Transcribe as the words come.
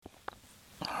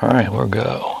All right, we'll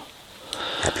go.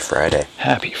 Happy Friday.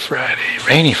 Happy Friday.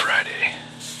 Rainy Friday.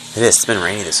 It is. It's been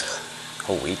rainy this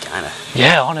whole week, kind of.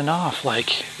 Yeah, on and off.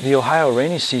 Like, the Ohio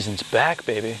rainy season's back,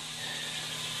 baby.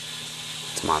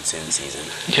 It's monsoon season.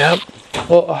 Yep.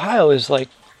 Well, Ohio is like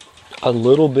a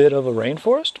little bit of a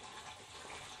rainforest.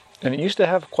 And it used to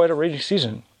have quite a rainy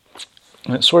season.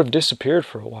 And it sort of disappeared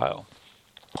for a while.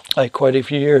 Like, quite a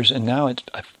few years. And now I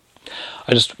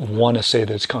just want to say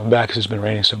that it's coming back because it's been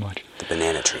raining so much. The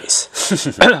banana trees.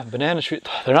 Banana trees,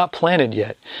 they're not planted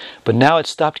yet. But now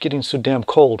it's stopped getting so damn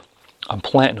cold. I'm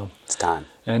planting them. It's time.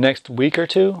 In the next week or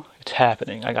two, it's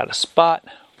happening. I got a spot.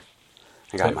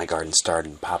 I got my garden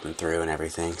started popping through and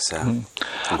everything, so I'm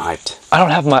hyped. I don't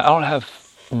have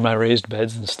my raised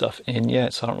beds and stuff in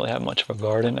yet, so I don't really have much of a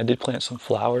garden. I did plant some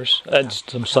flowers. I had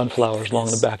some sunflowers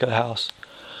along the back of the house.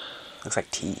 Looks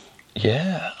like tea.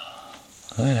 Yeah.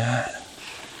 Look at that.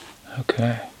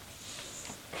 Okay.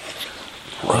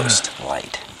 Roast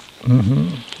light.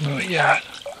 Mm-hmm. Oh, yeah.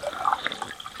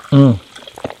 All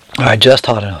right, just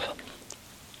hot enough.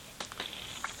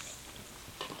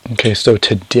 Okay, so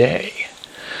today,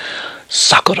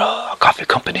 Sakura Coffee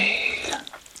Company.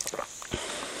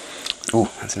 Ooh,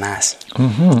 that's nice.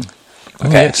 Mm-hmm.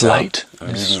 Okay, it's so light.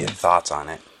 Immediate thoughts on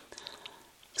it.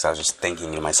 Because I was just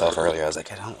thinking to myself earlier, I was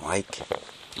like, I don't like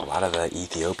a lot of the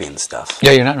Ethiopian stuff.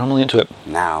 Yeah, you're not normally into it.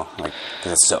 Now, like,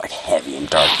 because it's so like heavy and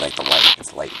dark, like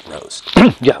it's light roast.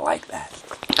 Yeah. I like that.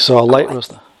 So a light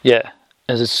roast. Yeah,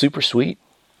 as it's super sweet.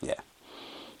 Yeah.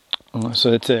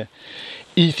 So it's a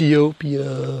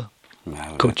Ethiopia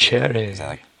Kochere. Is that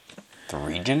like the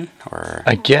region, or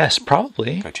I guess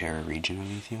probably. Kochere region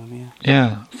of Ethiopia?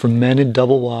 Yeah, fermented,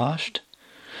 double washed.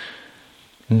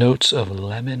 Notes of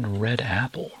lemon, red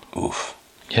apple. Oof.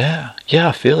 Yeah,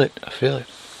 I feel it.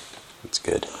 It's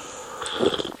good.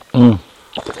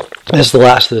 This is the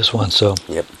last of this one, so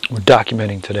Yep. we're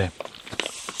documenting today.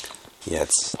 Yeah,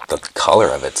 it's the color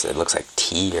of it. It looks like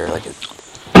tea or like a.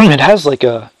 It has like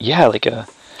a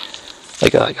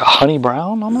honey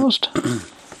brown almost.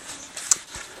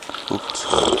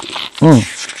 Okay.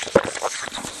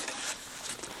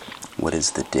 What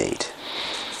is the date?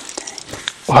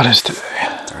 What is today?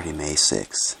 It's already May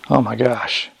 6th. Oh my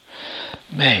gosh,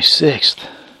 May 6th.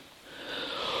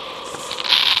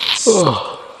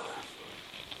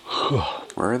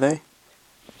 Where are they?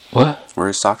 What? Where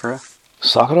is Sakura?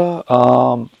 Sakura?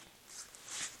 I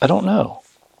don't know.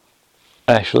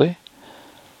 Actually.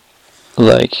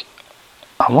 Like,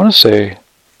 I want to say,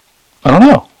 I don't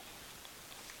know.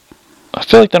 I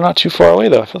feel like they're not too far away,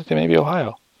 though. I feel like they may be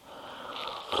Ohio.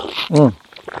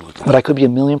 But I could be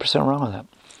 1,000,000% wrong on that.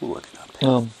 We'll look it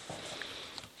up.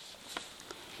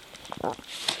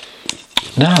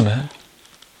 No, man.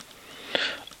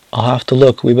 I'll have to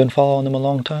look. We've been following them a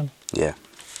long time. Yeah.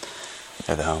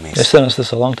 They're the homies. They sent us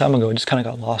this a long time ago. It just kind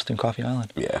of got lost in Coffee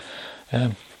Island. Yeah.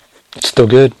 Yeah. It's still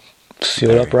good.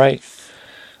 Sealed up right.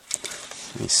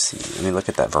 Let me see. Let me look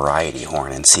at that variety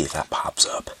horn and see if that pops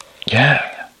up.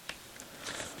 Yeah.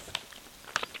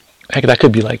 Heck, that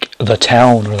could be like the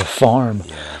town or the farm.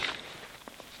 Yeah.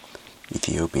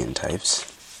 Ethiopian types.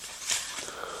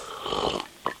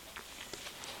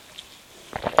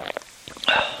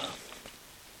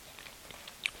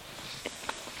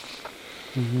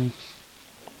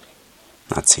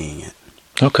 Not seeing it.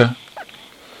 Okay.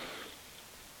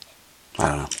 I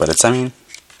don't know. But it's, I mean,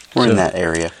 we're in that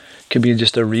area. Could be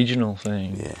just a regional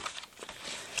thing. Yeah.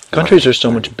 Countries are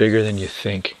so much bigger than you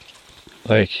think.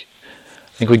 Like,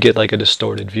 I think we get like a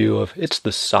distorted view of it's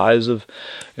the size of,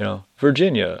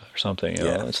 Virginia or something. You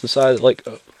know, it's the size like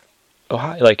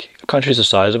Ohio. Like, a country's the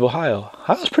size of Ohio.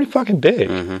 Ohio's pretty fucking big.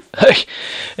 Like,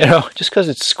 just because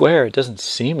it's square, it doesn't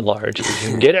seem large. You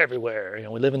can get everywhere.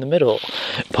 We live in the middle.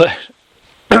 But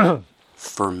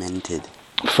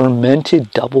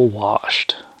Fermented, double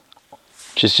washed,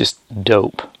 which is just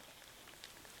dope.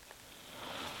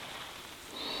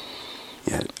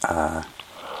 Yeah,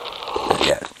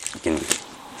 you can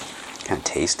kind of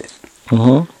taste it.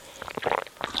 What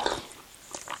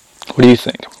do you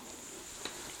think?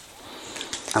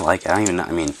 I like it. I don't even know.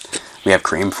 I mean, we have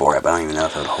cream for it, but I don't even know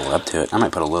if it would hold up to it. I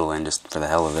might put a little in just for the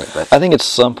hell of it. But I think at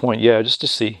some point, yeah, just to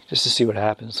see what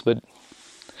happens. But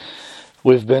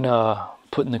we've been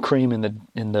putting the cream in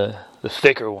the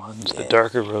thicker ones, the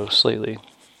darker roasts lately.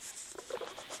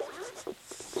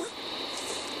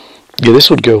 Yeah,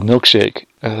 this would go milkshake,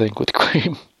 I think, with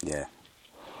cream. Yeah.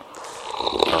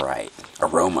 All right.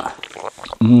 Aroma.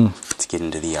 Let's get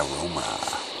into the aroma.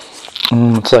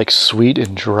 It's like sweet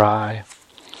and dry.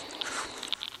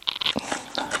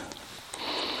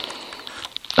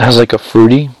 It has like a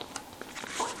fruity.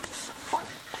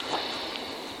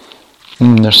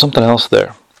 There's something else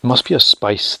there. Must be a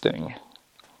spice thing.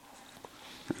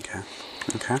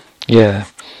 Okay. Yeah.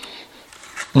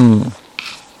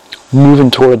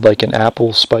 Moving toward like an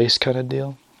apple spice kind of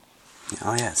deal.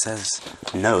 Oh yeah, it says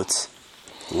notes,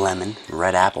 lemon,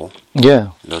 red apple. Yeah.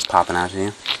 Are those popping out to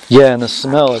you? Yeah, and the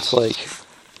smell, it's like,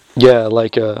 yeah,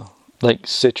 like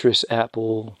citrus,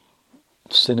 apple,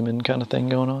 cinnamon kind of thing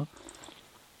going on.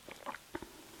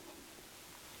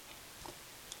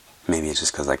 Maybe it's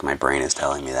just because like my brain is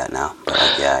telling me that now. But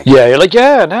like, yeah. Yeah, you're like,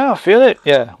 yeah, now feel it.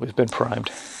 Yeah, we've been primed.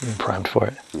 We've been primed for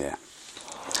it. Yeah.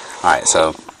 All right,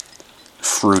 so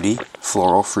fruity,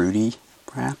 floral, fruity,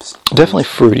 perhaps. Definitely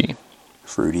fruity.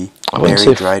 Fruity. I wouldn't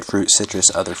Berry, say dried fruit,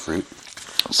 citrus, other fruit.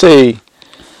 Say,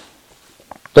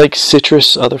 like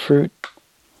citrus, other fruit.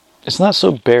 It's not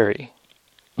so berry.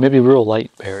 Maybe real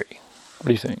light berry. What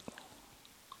do you think?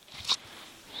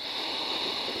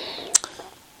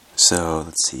 So,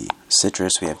 let's see.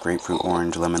 Citrus, we have grapefruit,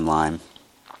 orange, lemon, lime.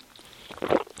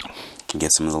 Can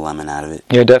get some of the lemon out of it.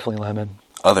 Yeah, definitely lemon.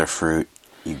 Other fruit,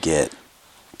 you get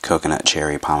coconut,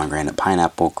 cherry, pomegranate,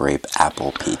 pineapple, grape,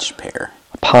 apple, peach, pear.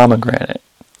 Pomegranate.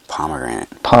 Pomegranate,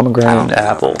 and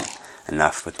apple.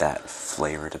 Enough with that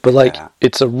flavor to But pick like, that out.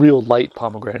 it's a real light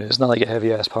pomegranate. It's not like a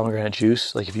heavy ass pomegranate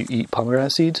juice. Like if you eat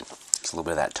pomegranate seeds. It's a little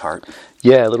bit of that tart.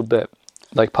 Yeah, a little bit.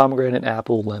 Like pomegranate,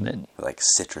 apple, lemon. Like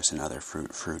citrus and other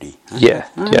fruit, fruity. Yeah,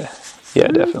 yeah,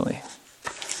 definitely.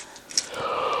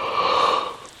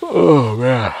 Oh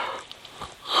man.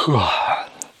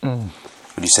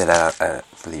 Would you say that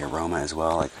for the aroma as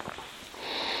well? Like,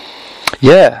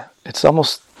 Yeah, it's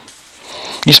almost.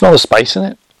 You smell the spice in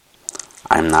it?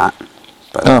 I'm not,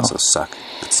 but I also suck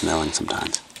at smelling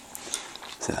sometimes.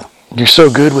 So You're so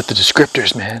good with the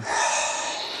descriptors, man.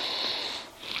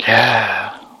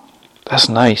 Yeah, that's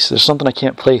nice. There's something I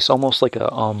can't place. Almost like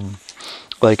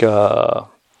a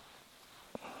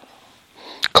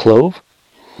clove.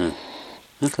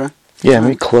 okay. Yeah,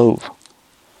 maybe clove.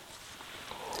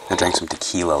 I drank some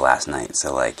tequila last night,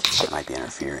 so like it might be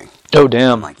interfering. Oh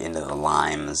damn. I'm like into the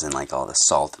limes and like all the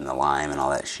salt in the lime and all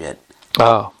that shit.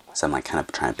 Oh, So I'm like kind of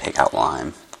trying to pick out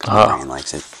lime. 'Cause my brain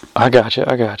likes it. I gotcha.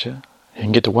 You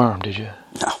didn't get the worm, did you?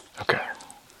 No. Okay.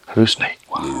 Hallucinate.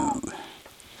 Wow.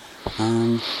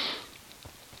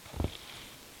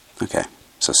 Okay.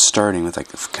 So starting with like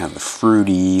the kind of the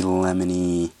fruity,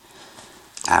 lemony,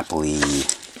 appley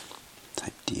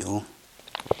type deal.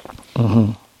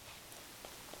 Mm-hmm.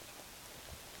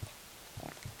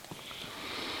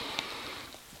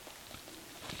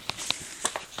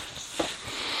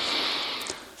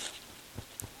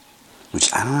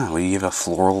 Which I don't know. Would you give a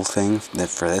floral thing that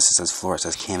for this? It says floral. It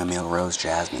says chamomile, rose,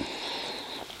 jasmine.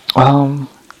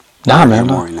 Nah, man.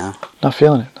 Not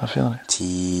feeling it.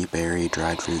 tea, berry,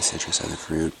 dried fruit, citrus, other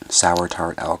fruit, sour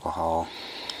tart, alcohol.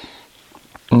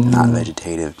 Not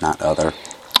vegetative, not other.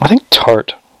 I think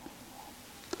tart.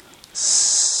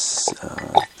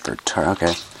 For tart,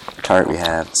 okay. Tart, we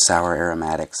have sour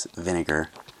aromatics, vinegar,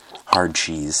 hard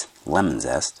cheese, lemon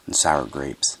zest, and sour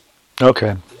grapes.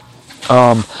 Okay.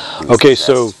 Okay,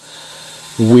 so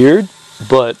weird,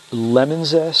 but lemon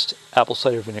zest, apple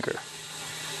cider vinegar.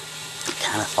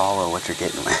 Kind of follow what you're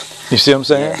getting with. You see what I'm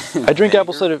saying? Yeah. I drink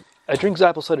apple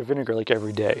cider vinegar like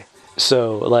every day.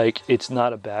 So like it's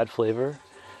not a bad flavor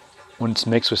when it's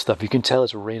mixed with stuff. You can tell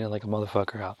it's raining like a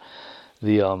motherfucker out.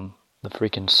 The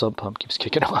freaking sub pump keeps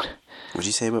kicking on. What'd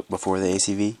you say before the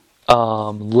ACV?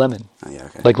 Lemon. Oh yeah,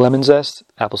 okay. Like lemon zest,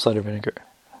 apple cider vinegar.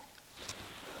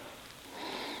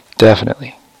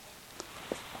 Definitely.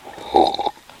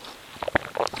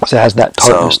 So it has that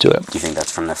tartness to it. Do you think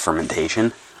that's from the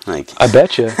fermentation? Like, I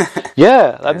bet you.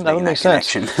 Yeah, that would make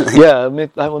sense. Yeah,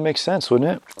 that would make sense,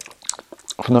 wouldn't it?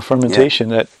 From the fermentation,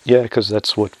 because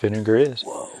that's what vinegar is.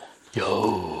 Whoa.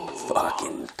 Yo.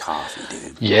 Fucking coffee,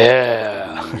 dude.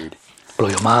 Yeah. Weird. Blow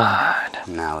your mind.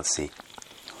 Now, let's see.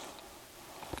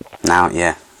 Now,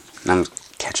 yeah. I'm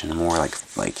catching more like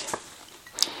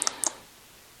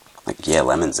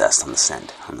lemon zest on the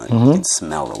scent. You can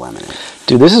smell the lemon in it.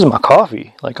 Dude, this is my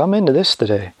coffee. Like, I'm into this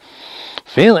today.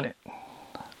 Feeling it.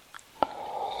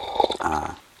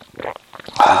 I've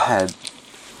had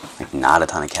like not a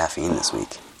ton of caffeine this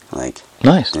week. Like,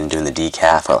 nice. Been doing the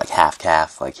decaf or like half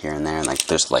calf, like here and there, and like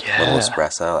there's like little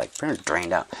espresso, like pretty much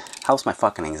drained out. Helps my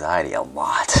fucking anxiety a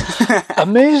lot.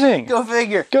 Amazing. Go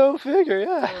figure. Yeah. Go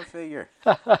figure.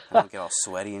 I don't get all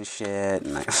sweaty and shit.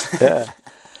 And yeah.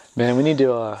 Man, we need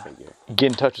to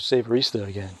get in touch with Savorista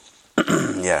again.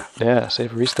 Yeah. Yeah,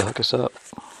 Savorista, hook us up.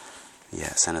 Yeah,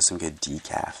 send us some good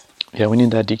decaf. Yeah, we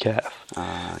need that decaf.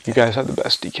 Okay. You guys have the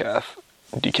best decaf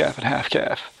and half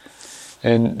calf.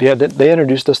 And yeah, they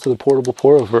introduced us to the portable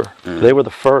pour over. They were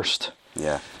the first.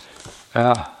 Yeah.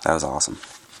 Yeah. That was awesome.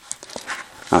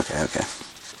 Okay.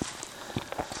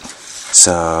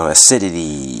 So,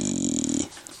 acidity.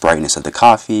 Brightness of the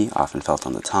coffee, often felt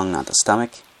on the tongue, not the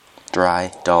stomach.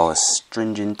 Dry, dull,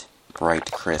 astringent,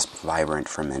 bright, crisp, vibrant,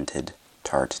 fermented,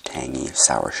 tart, tangy,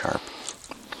 sour, sharp.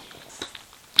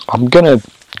 I'm gonna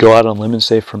go out on a limb and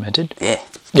say fermented. Yeah.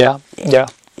 Yeah. Yeah,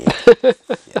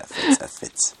 that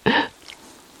fits.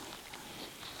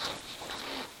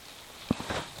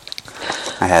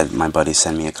 I had my buddy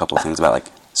send me a couple things about, like,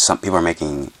 some people are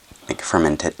making like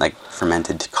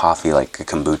fermented coffee, like a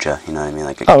kombucha. You know what I mean,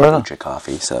 like a kombucha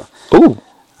coffee. So, ooh,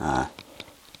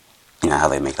 you know how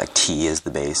they make like tea as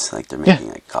the base, like they're making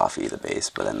like coffee the base,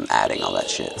 but then adding all that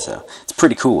shit. So it's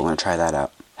pretty cool. I'm gonna try that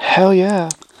out. Hell yeah.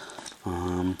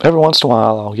 Every once in a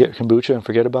while, I'll get kombucha and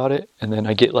forget about it, and then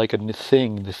I get like the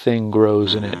thing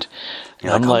grows in it.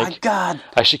 You're like, oh my god!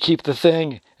 I should keep the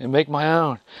thing and make my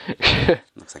own.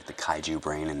 Looks like the kaiju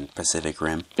brain in Pacific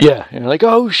Rim. Yeah, and you're like,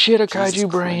 oh shit, a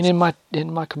kaiju brain in my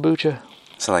kombucha.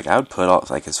 So like, I would put all,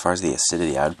 like, as far as the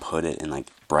acidity, I would put it in like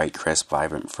bright, crisp,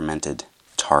 vibrant, fermented,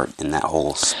 tart, in that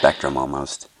whole spectrum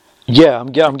almost. Yeah,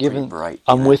 I'm giving. Bright,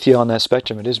 I'm with you on that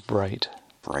spectrum. It is bright.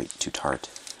 Bright to tart.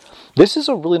 This is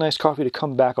a really nice coffee to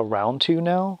come back around to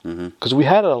now, because we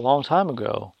had it a long time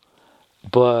ago,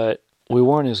 but we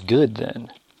weren't as good then.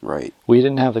 Right. We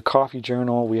didn't have the coffee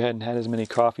journal. We hadn't had as many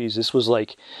coffees. This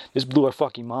blew our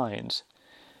fucking minds.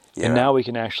 Yeah. And now we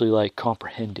can actually, like,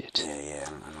 comprehend it. Yeah,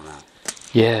 I don't know.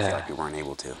 Yeah. I feel like we weren't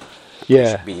able to.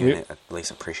 Yeah. We should at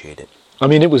least appreciate it. I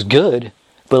mean, it was good,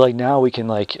 but, like, now we can,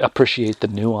 like, appreciate the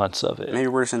nuance of it. Maybe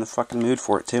we're just in the fucking mood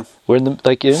for it, too. We're in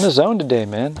the zone today,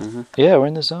 man. Yeah, we're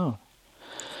in the zone.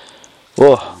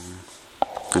 Whoa.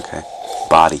 Okay.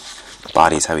 Body.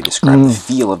 Body is how we describe the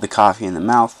feel of the coffee in the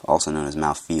mouth, also known as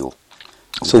mouthfeel.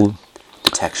 So,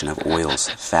 detection of oils,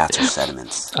 fats, or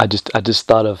sediments. I just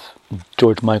thought of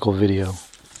George Michael video.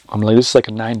 I'm like, this is like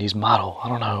a 90s model. I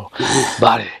don't know.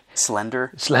 Body.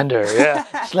 Slender, yeah.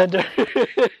 Slender.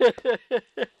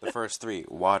 The first three: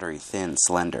 watery, thin,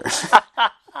 slender.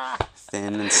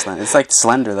 Thin and slender. It's like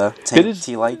slender, though.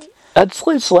 Tea-like. That's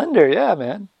like slender, yeah,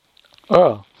 man.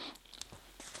 Oh.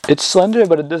 It's slender,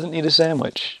 but it doesn't need a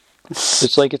sandwich.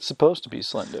 It's like it's supposed to be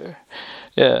slender.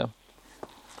 Yeah.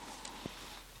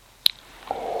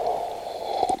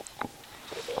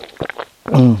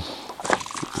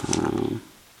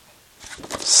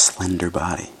 Slender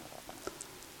body.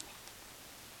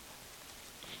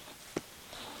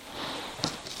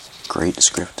 Great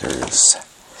descriptors.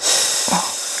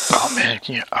 Oh man,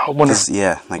 I wonder.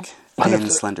 Like thin,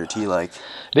 slender, tea-like.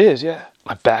 It is, yeah.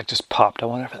 My back just popped. I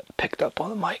wonder if that picked up on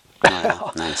the mic. Oh,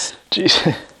 yeah. Nice.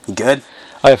 Jeez. You good?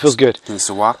 Oh, it feels good. Can you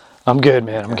still walk? I'm good,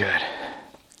 man. I'm good.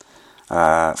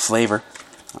 Flavor.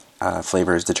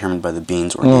 Flavor is determined by the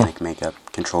bean's organic makeup,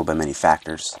 controlled by many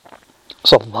factors.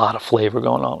 There's a lot of flavor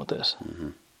going on with this.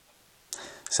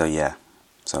 So, yeah.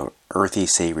 So, earthy,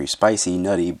 savory, spicy,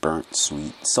 nutty, burnt,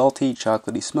 sweet, salty,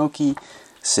 chocolatey, smoky,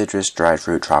 citrus, dried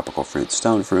fruit, tropical fruit,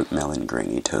 stone fruit, melon,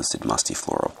 grainy, toasted, musty,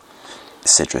 floral.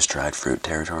 Citrus, dried fruit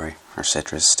territory, or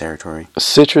citrus territory.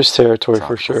 Citrus territory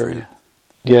Tropical for sure. fruit.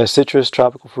 Yeah, citrus,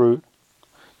 tropical fruit.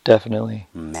 Definitely.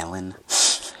 Melon.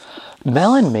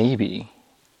 Melon, maybe.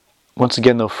 Once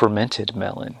again, though, fermented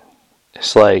melon.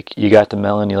 It's like you got the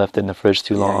melon, you left it in the fridge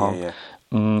too long. Yeah.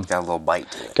 Got a little bite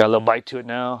to it. Got a little bite to it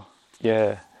now.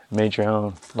 Yeah, made your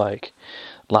own, like,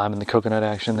 lime and the coconut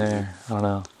action there. I don't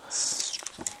know.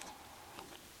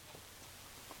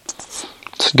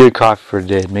 It's good coffee for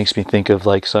today. It makes me think of,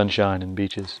 like, sunshine and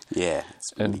beaches. Yeah,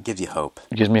 it gives you hope.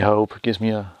 It gives me hope. It gives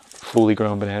me a fully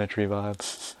grown banana tree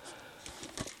vibe.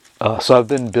 So I've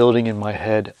been building in my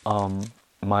head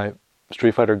my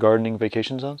Street Fighter gardening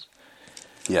vacation zones.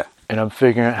 Yeah. And I'm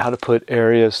figuring out how to put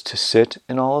areas to sit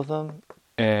in all of them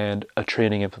and a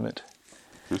training implement.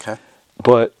 Okay.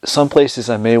 But some places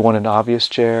I may want an obvious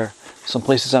chair. Some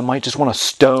places I might just want a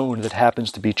stone that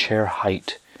happens to be chair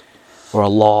height. Or a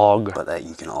log. But that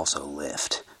you can also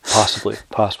lift. Possibly,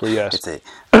 yes. It's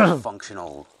a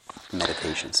functional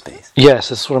meditation space. Yes,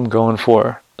 that's what I'm going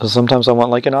for. Sometimes I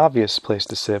want like an obvious place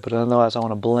to sit, but otherwise I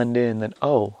want to blend in that,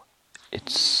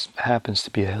 it happens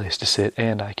to be a place to sit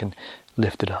and I can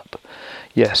lift it up.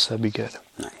 Yes, that'd be good.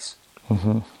 Nice.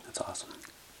 That's awesome.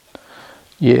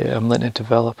 Yeah, I'm letting it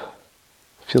develop.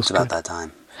 Feels It's about good. that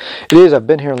time. It is. I've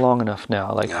been here long enough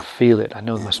now. Like, I feel it. I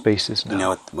know my spaces now. You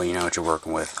know what you're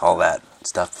working with. All that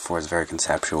stuff before is very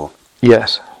conceptual.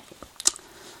 Yes.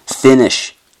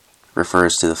 Finish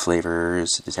refers to the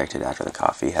flavors detected after the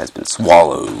coffee has been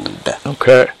swallowed.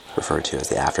 Okay. Referred to as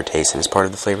the aftertaste and is part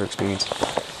of the flavor experience.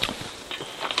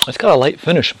 It's got a light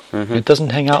finish. It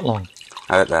doesn't hang out long.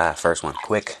 First one,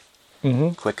 quick.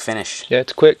 Quick finish. Yeah,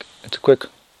 it's quick. It's quick.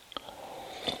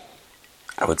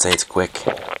 I would say it's quick.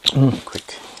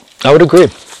 Quick. I would agree.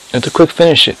 It's a quick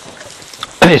finish. It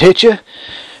hit you,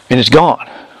 and it's gone.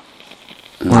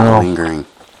 Not lingering.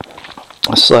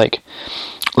 It's like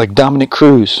Dominic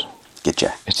Cruz. Get ya.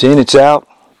 It's in, it's out,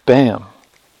 bam.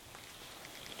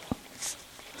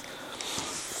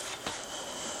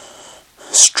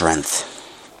 Strength.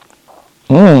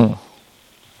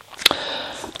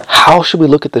 How should we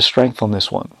look at the strength on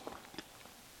this one?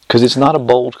 Because it's not a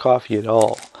bold coffee at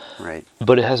all. Right.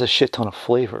 But it has a shit ton of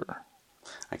flavor.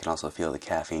 I can also feel the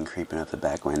caffeine creeping up the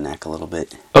back of my neck a little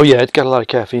bit. Oh yeah, it's got a lot of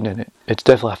caffeine in it. It's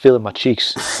definitely, I feel it in my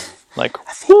cheeks. Like,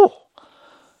 whoo!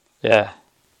 Yeah.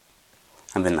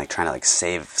 I've been like trying to like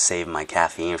save my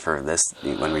caffeine for this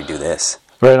when we do this.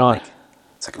 Right on.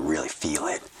 So I can really feel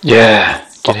it. Yeah.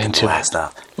 Get Fucking into blast it.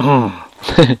 Up.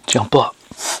 Jump up.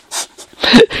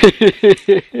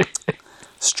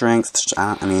 Strength.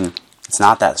 I mean, it's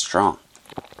not that strong.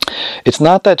 It's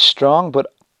not that strong,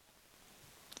 but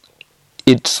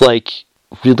it's like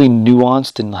really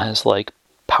nuanced and has like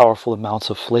powerful amounts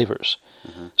of flavors.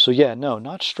 So yeah, no,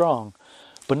 not strong,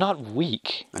 but not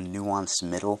weak. A nuanced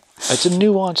middle. It's a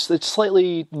nuanced. It's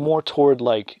slightly more toward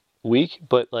like weak,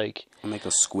 but like I'll make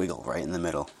a squiggle right in the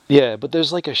middle. yeah. But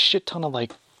there's like a shit ton of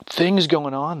like things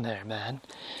going on there, man.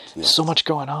 Yeah. So much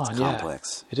going on. It's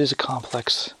complex. Yeah, it is a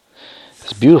complex.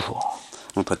 It's beautiful.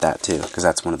 I'm gonna put that too, because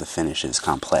that's one of the finishes.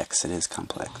 Complex. It is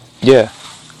complex. Yeah,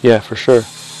 yeah, for sure.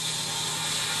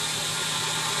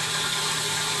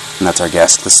 And that's our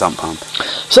guest, the Sump Pump.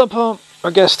 Sump Pump, our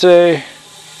guest today.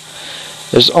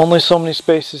 There's only so many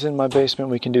spaces in my basement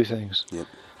we can do things. Yep.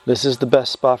 This is the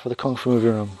best spot for the Kung Fu movie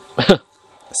room.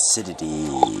 Acidity.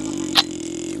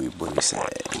 What do we say?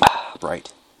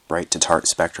 Bright. Bright to tart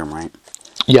spectrum, right?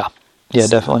 Yeah, yeah,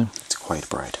 So, definitely. It's quite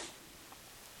bright.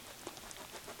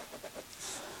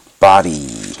 Body.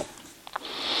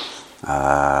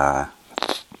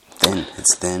 Thin.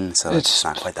 It's thin, so it's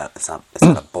not quite that. It's not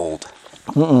a bold.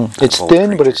 It's bold thin,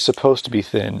 but creature. it's supposed to be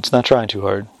thin. It's not trying too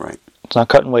hard. Right. It's not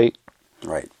cutting weight.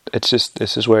 Right. It's just,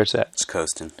 this is where it's at. It's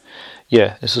coasting.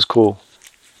 Yeah, this is cool.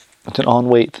 It's an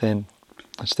on-weight thin.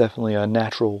 It's definitely a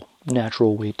natural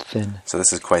weight thin. So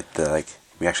this is quite the, like,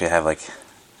 we actually have, like,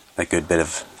 a good bit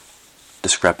of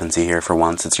discrepancy here for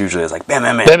once. It's usually like, bam,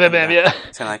 bam, bam. Bam, bam, bam, yeah.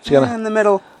 It's kind of like, in the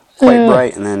middle, quite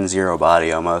bright, and then zero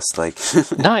body almost, like.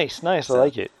 Nice, I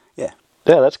like it. Yeah.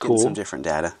 Yeah, that's Getting cool. some different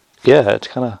data. Yeah, it's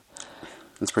kind of...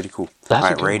 It's pretty cool. That's a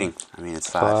Alright, good rating. I mean,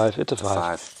 it's 5. It's a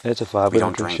 5. It's a 5. We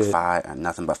don't drink shit. 5,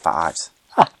 nothing but 5s.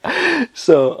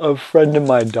 So a friend of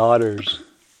my daughter's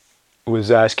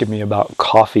was asking me about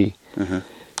coffee. Mm-hmm.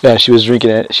 Yeah, she was drinking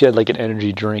it. She had like an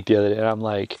energy drink the other day, and I'm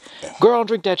like, "Girl, don't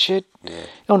drink that shit. Yeah.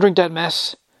 Don't drink that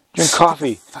mess. Drink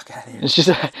coffee." Fuck out of here. And she's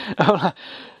like,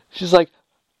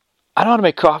 "I know how to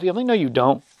make coffee." I'm like, "No, you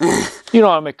don't. You know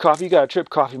how to make coffee. You got a trip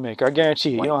coffee maker. I guarantee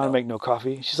you. You don't know how to make no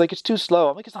coffee." She's like, "It's too slow."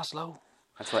 I'm like, "It's not slow."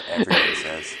 That's what everybody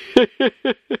says. I'm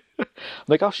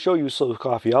like, "I'll show you slow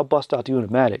coffee. I'll bust out the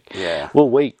Unimatic. Yeah. We'll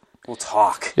wait. We'll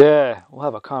talk. Yeah, we'll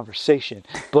have a conversation."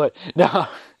 But no,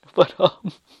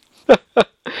 I'm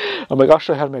like, "I'll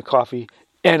show you how to make coffee,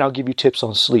 and I'll give you tips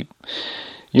on sleep.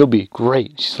 You'll be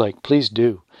great." She's like, "Please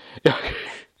do."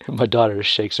 My daughter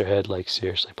just shakes her head like,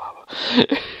 "Seriously, Papa."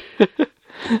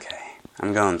 Okay.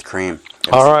 I'm going with cream.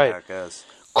 All See right. how it goes.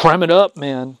 Cram it up,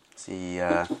 man. See,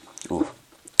 ooh.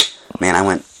 Man, I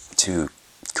went to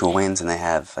Cool Wayne's and they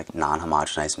have like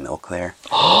non-homogenized milk there.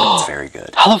 It's very good.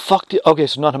 How the fuck okay,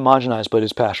 so not homogenized, but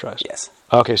it's pasteurized. Yes.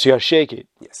 Okay, so you gotta shake it.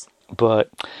 Yes.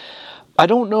 But I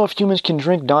don't know if humans can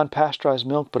drink non-pasteurized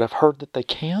milk, but I've heard that they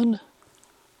can.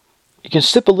 You can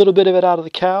sip a little bit of it out of the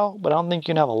cow, but I don't think you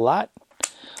can have a lot.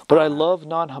 But I love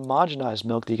non-homogenized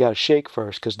milk that you gotta shake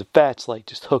first because the fat's like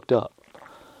just hooked up.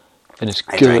 And it's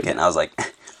I good. drank it and I was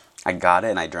like, I got it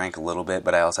and I drank a little bit,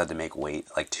 but I also had to make wait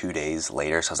like 2 days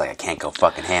later. So I was like, I can't go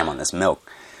fucking ham on this milk.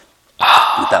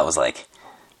 But that was like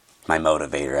my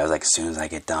motivator. I was like, as soon as I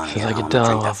get done, I'm gonna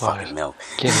drink that fucking milk.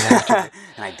 Get it after.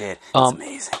 And I did. It's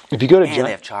amazing. If you go to And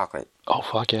they have chocolate. oh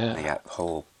fuck yeah! They got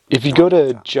whole. If you go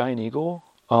to Giant Eagle,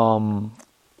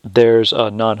 there's a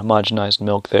non-homogenized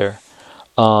milk there.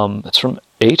 It's from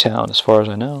A-Town, as far as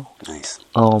I know. Nice.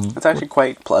 It's actually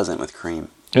quite pleasant with cream.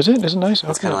 Is it? Is it nice?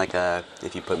 It's Okay. kind of like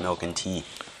if you put milk in tea.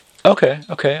 Okay,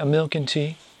 a milk and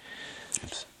tea.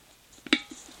 Oops.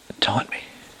 Taunt me.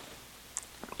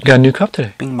 You got a new cup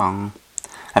today. Bing bong.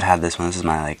 I've had this one. This is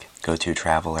my like go-to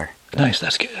traveler. Nice,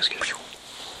 that's good, that's good.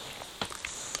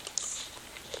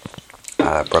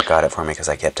 Brooke got it for me because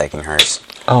I kept taking hers.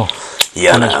 Oh.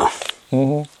 Yeah, no.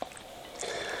 Mm-hmm.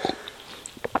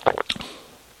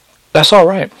 That's all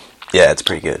right. Yeah, it's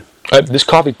pretty good. This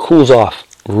coffee cools off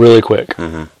really quick.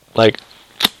 Mm-hmm. Like,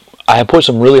 I put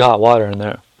some really hot water in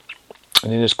there,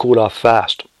 and then it's cooled off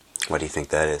fast. What do you think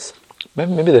that is?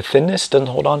 Maybe the thinness doesn't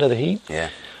hold on to the heat. Yeah.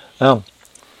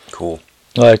 Cool.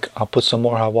 Like, I'll put some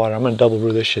more hot water. I'm gonna double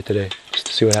brew this shit today just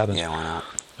to see what happens. Yeah, why not?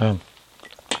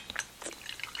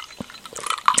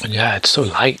 Yeah, it's so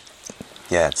light.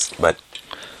 Yeah, but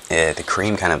the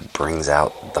cream kind of brings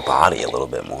out the body a little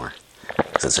bit more.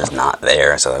 Because it's just not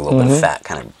there, so a little bit of fat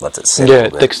kind of lets it sit a Yeah, little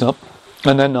it bit. thickens up.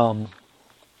 And then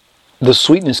the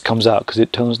sweetness comes out because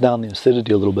it tones down the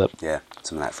acidity a little bit. Yeah,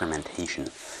 some of that fermentation.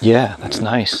 Yeah, that's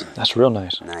nice. That's real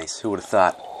nice. Nice. Who would have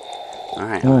thought? All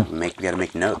right, we got to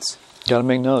make notes. Gotta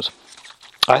make notes.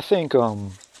 I think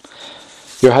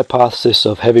your hypothesis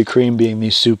of heavy cream being the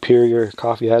superior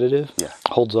coffee additive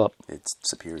holds up. It's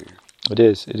superior. It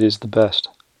is. It is the best.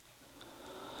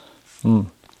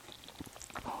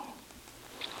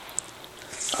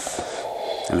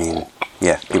 I mean,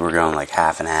 yeah, people are going like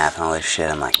half and half and all this shit.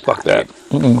 I'm like, Fuck that.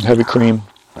 Heavy cream.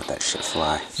 Let that shit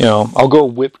fly. You know, I'll go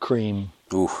whipped cream.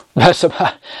 Oof. That's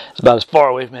about as far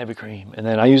away from heavy cream. And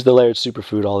then I use the layered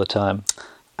superfood all the time.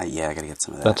 Yeah, I gotta get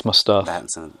some of that. That's my stuff. That and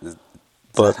some. Does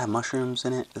But that have mushrooms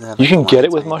in it? you can get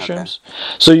it with mushrooms. Okay.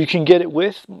 So you can get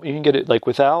it like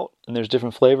without, and there's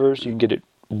different flavors. You can get it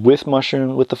with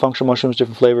the functional mushrooms,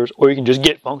 different flavors, or you can just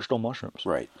get functional mushrooms.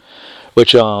 Right.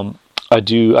 Which I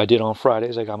did on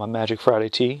Fridays. I got my Magic Friday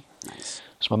tea. Nice.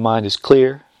 So my mind is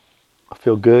clear. I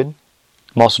feel good.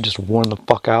 I'm also just worn the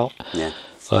fuck out. Yeah.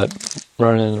 But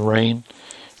running in the rain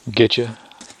get you.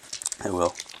 It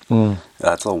will.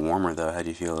 It's a little warmer though. How do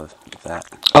you feel with that?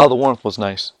 Oh, the warmth was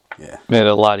nice. Yeah. Made it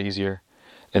a lot easier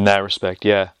in that respect,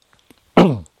 yeah.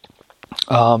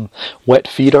 Wet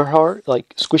feet are hard,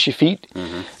 like squishy feet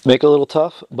make it a little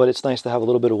tough, but it's nice to have a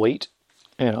little bit of weight.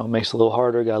 You know, it makes it a little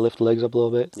harder. Got to lift the legs up a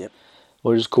little bit, Yep.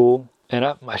 which is cool. And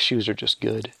my shoes are just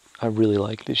good. I really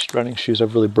like these running shoes.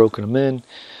 I've really broken them in.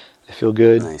 They feel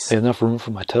good. Nice. They have enough room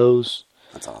for my toes.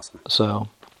 That's awesome. So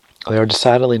they are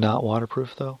decidedly not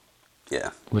waterproof though.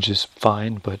 Yeah. Which is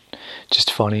fine, but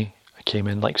just funny. I came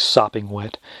in like sopping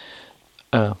wet.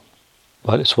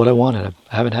 But it's what I wanted.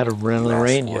 I haven't had a run in the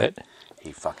rain yet.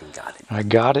 He fucking got it. I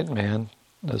got it, man.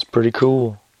 That's pretty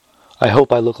cool. I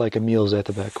hope I look like Emil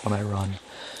Zetterbeck when I run.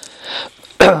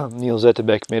 Emil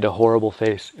Zetterbeck made a horrible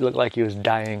face. He looked like he was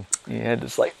dying. He had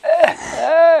this like,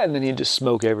 and then he'd just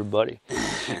smoke everybody.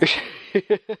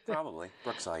 Probably.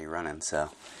 Brooke saw you running, so.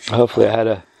 Hopefully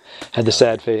I had the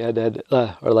sad face,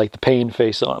 or like the pain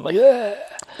face on. I'm like, Yeah.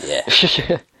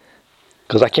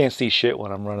 Because I can't see shit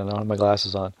when I'm running. I don't have my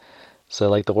glasses on. So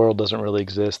like the world doesn't really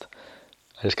exist.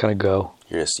 I just kind of go.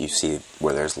 You see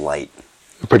where there's light.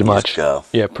 Pretty You much. just go.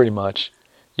 Yeah, pretty much.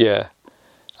 Yeah.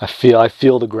 I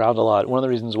feel the ground a lot. One of the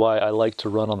reasons why I like to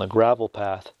run on the gravel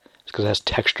path is because it has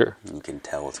texture. You can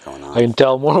tell what's going on. I can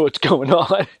tell more what's going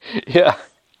on. Yeah.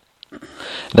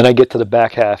 Then I get to the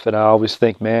back half and I always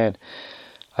think, man,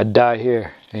 I'd die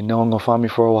here. Ain't no one gonna find me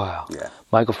for a while. Yeah.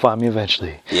 Mike will find me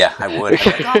eventually. Yeah, I would.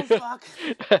 Oh, fuck.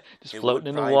 Just floating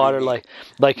in the water like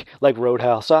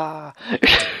Roadhouse. Ah.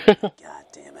 God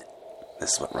damn it.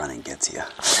 This is what running gets you.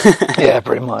 Yeah,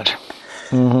 pretty much.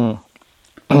 Went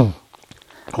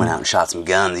out and shot some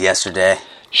guns yesterday.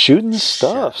 Shooting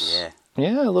stuffs. Yeah.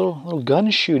 Yeah, a little gun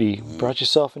shooty. Brought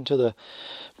yourself into the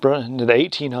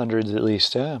 1800s at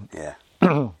least. Yeah. Yeah.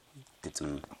 Did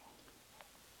some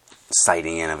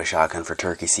sighting in of a shotgun for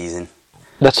turkey season.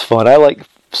 That's fun. I like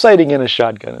sighting in a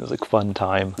shotgun. Is like a fun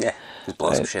time. Yeah. Just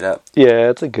blow some shit up. Yeah,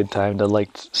 it's a good time to like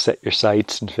set your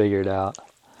sights and figure it out.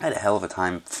 I had a hell of a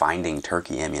time finding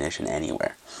turkey ammunition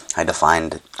anywhere. I had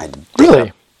to dig Really?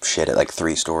 up shit at like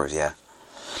 3 stores, yeah.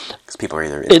 Because people are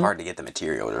it's hard to get the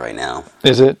material right now.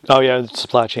 Is it? Oh yeah,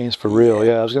 supply chains for real.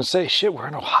 Yeah, I was gonna say, shit, we're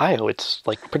in Ohio. It's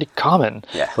like pretty common.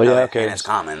 Yeah. But yeah, okay. And it's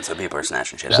common, so people are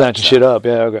snatching shit up. Snatching shit up,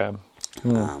 yeah, okay.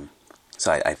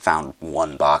 So I found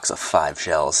 1 box of 5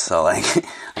 shells, so like,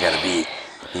 I gotta be,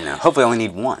 hopefully I only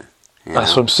need 1.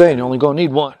 That's what I'm saying. You're only gonna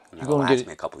need 1. You're It'll gonna last get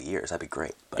me a couple of years, that'd be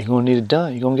great. But, you're gonna need it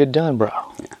done. You're gonna get it done, bro.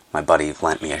 yeah. My buddy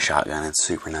lent me a shotgun. It's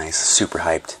super nice, super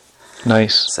hyped.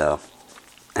 Nice. So,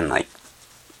 and like,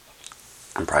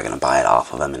 I'm probably gonna buy it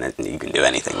off of him, and you can do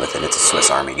anything with it. It's a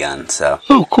Swiss Army gun, so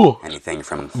Oh, cool. anything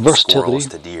from Versatility. squirrels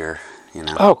to deer,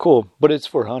 Oh, cool. But it's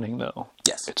for hunting, though.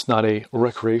 Yes. It's not a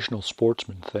recreational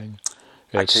sportsman thing.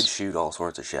 I could shoot all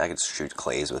sorts of shit. I could shoot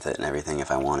clays with it and everything if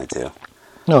I wanted to.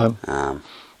 No, I'm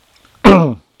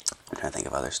trying to think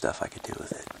of other stuff I could do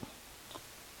with it.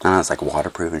 I don't know, it's like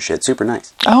waterproof and shit. Super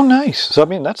nice. oh, nice. So, I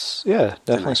mean, that's, yeah,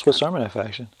 definitely nice Swiss Army knife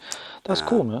action. That's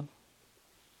cool, man.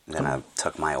 Then I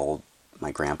took my old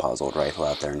my grandpa's old rifle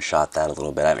out there and shot that a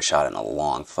little bit. I haven't shot it in a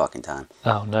long fucking time.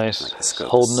 Oh, nice. Like, the scope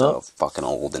Holding is so up. fucking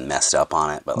old and messed up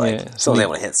on it, but like Yeah, still was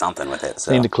able to hit something with it.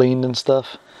 So Need to clean and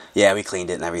stuff. yeah, we cleaned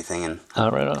it and everything, and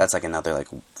Right on. that's like another like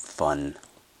fun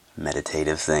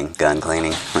meditative thing, gun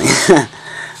cleaning.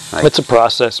 Like, It's a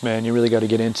process, man. You really got to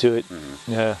get into it.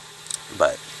 Yeah.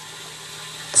 but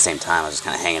at the same time, I was just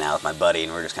kind of hanging out with my buddy,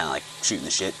 and we are just kind of like shooting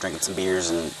the shit, drinking some beers,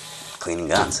 and cleaning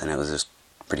guns, and it was just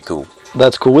pretty cool.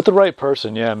 That's cool. With the right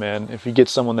person, yeah, man. If you get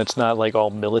someone that's not like all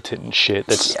militant and shit,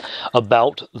 that's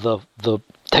about the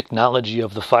technology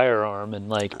of the firearm and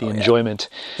like the enjoyment.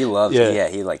 He loves it. Yeah,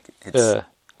 he like, it's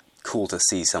cool to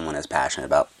see someone as passionate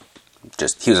about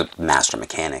just, he was a master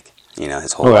mechanic, you know,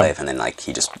 his whole life, and then like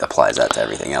he just applies that to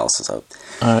everything else. So,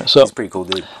 so he's a pretty cool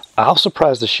dude. I'll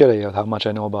surprise the shit out of you with how much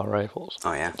I know about rifles.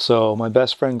 Oh yeah. So my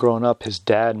best friend growing up, his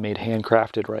dad made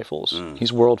handcrafted rifles.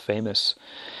 He's world famous.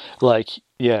 Like,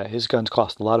 yeah, his guns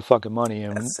cost a lot of fucking money,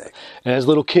 and That's sick. And as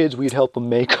little kids, we'd help him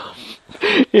make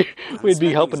them. We'd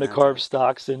be helping to carve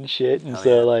stocks and shit, and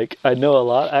like I know a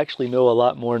lot. I actually know a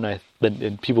lot more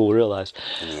than people will realize.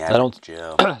 I don't.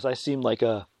 Joe. I seem like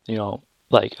a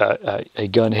like a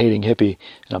gun hating hippie,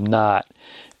 and I'm not.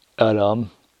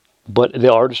 But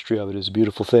the artistry of it is a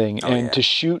beautiful thing, and to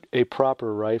shoot a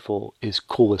proper rifle is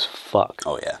cool as fuck.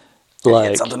 Oh yeah. Like,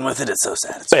 get something with it, it's so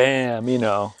satisfying.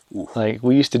 Bam, Ooh. Like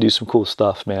we used to do some cool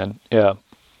stuff, man. Yeah.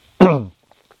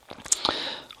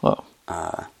 Well.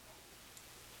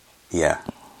 Yeah,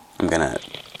 I'm gonna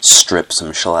strip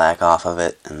some shellac off of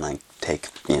it and like take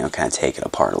it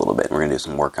apart a little bit. We're gonna do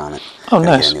some work on it. Oh,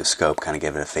 nice. Get a new scope, kind of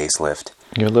give it a facelift.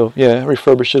 Get a little,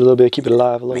 refurbish it a little bit, keep it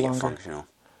alive a little longer. Make it functional.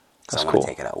 That's I want to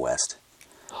take it out west,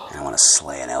 and I want to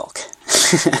slay an elk.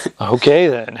 Okay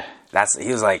then.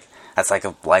 He was like, that's like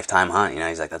a lifetime hunt. You know,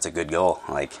 he's like, that's a good goal.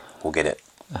 Like, we'll get it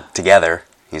together.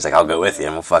 He's like, I'll go with you,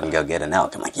 and we'll fucking go get an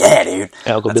elk. I'm like, yeah, dude.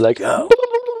 Elk will be like, go.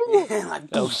 Like,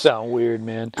 elk sound weird,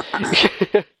 man.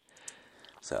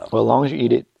 So. Well, as long as you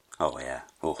eat it. Oh yeah.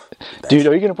 Ooh, dude,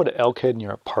 are you gonna put an elk head in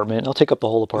your apartment? It'll take up the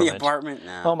whole apartment. The apartment?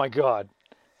 No. Oh my god.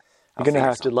 You're gonna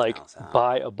have to like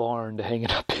buy a barn to hang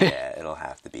it up in. Yeah, it'll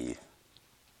have to be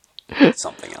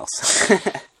something else.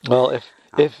 Well,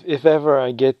 if ever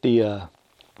I get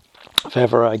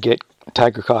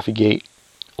Tiger Coffee Gate,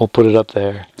 we'll put it up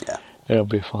there. Yeah. It'll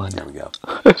be fun. There we go.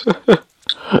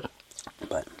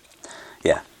 But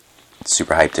yeah,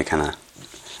 super hyped to kind of.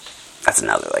 That's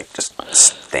another like just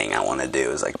thing I want to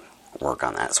do is like work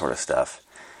on that sort of stuff.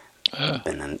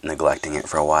 Been neglecting it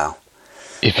for a while.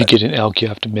 If you get an elk, you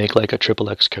have to make like a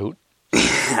XXX coat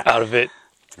out of it.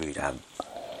 We'd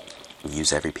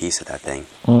use every piece of that thing.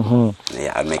 Mm-hmm.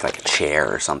 Yeah, I'd make like a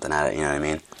chair or something out of it. You know what I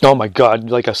mean? Oh my god,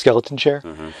 like a skeleton chair?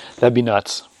 Mm-hmm. That'd be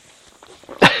nuts.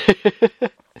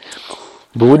 But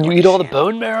wouldn't you eat all the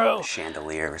bone marrow? A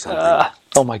chandelier or something.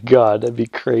 Oh my god, that'd be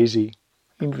crazy.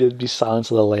 It'd be Silence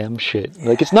of the Lamb shit. Yeah.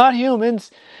 Like, it's not humans.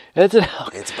 It's an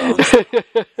elk. It's bones.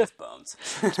 It's bones.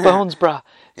 It's bones, brah.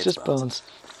 It's just bones.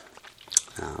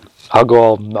 I'll go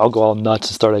all nuts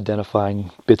and start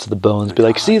identifying bits of the bones. Be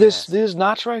like, see this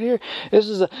notch right here? This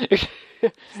is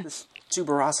this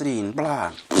tuberosity and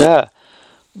blah. Yeah.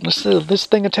 This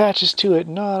thing attaches to it.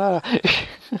 No.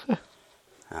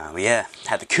 Yeah,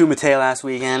 had the Kumite last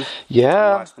weekend. Yeah.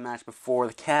 I watched the match before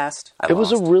the cast. It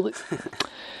was a really...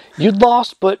 You'd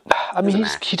lost, but I mean,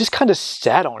 he just kind of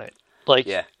sat on it. Like,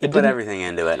 yeah, he put everything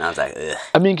into it, and I was like, ugh.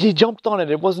 I mean, he jumped on it.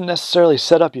 It wasn't necessarily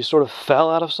set up. You sort of fell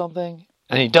out of something,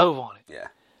 and he dove on it. Yeah.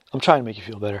 I'm trying to make you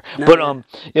feel better. No, but,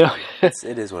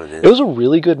 it is what it is. It was a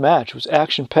really good match. It was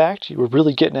action-packed. You were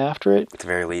really getting after it. At the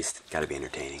very least, got to be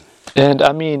entertaining. And,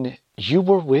 I mean, you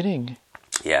were winning.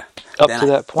 Yeah. Up to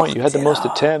that point, you had the most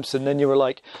attempts, and then you were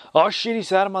like, oh shit,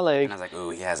 he's out of my leg. And I was like, ooh,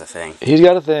 he has a thing. He's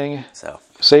got a thing. So.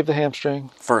 Save the hamstring.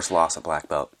 First loss of black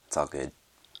belt. It's all good.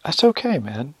 That's okay,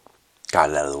 man. Got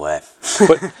it out of the way.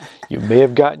 But you may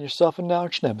have gotten yourself an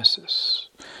arch nemesis.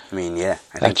 I mean, yeah.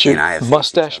 I think he and I have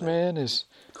mustache man is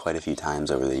quite a few times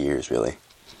over the years, really.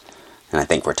 And I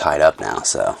think we're tied up now,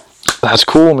 so. That's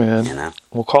cool, man. You know?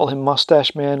 We'll call him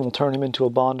Mustache Man. We'll turn him into a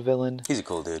Bond villain. He's a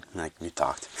cool dude. Like, we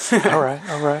talked. All right.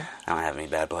 I don't have any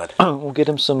bad blood. We'll get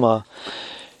him some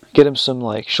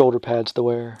like shoulder pads to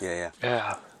wear.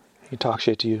 Yeah. He talk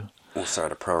shit to you. We'll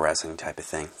start a pro wrestling type of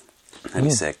thing. That'd be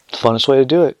sick. Funnest way to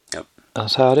do it. Yep.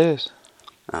 That's how it is.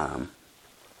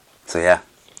 So yeah.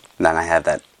 Then I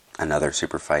had another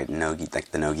super fight, Nogi,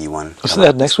 like the Nogi one. Is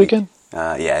that next weekend?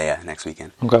 Yeah, next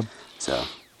weekend. Okay. So,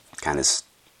 kind of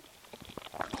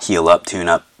heal up, tune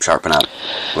up, sharpen up,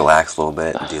 relax a little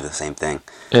bit, and do the same thing.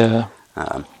 Yeah.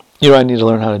 You know, I need to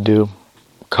learn how to do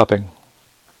cupping.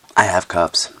 I have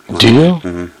cups. Do you?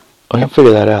 Mm-hmm. I can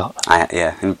figure that out.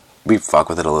 Yeah, and We fuck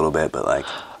with it a little bit, but like,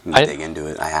 you can dig into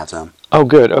it. I have some. Oh,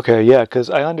 good. Okay, yeah, because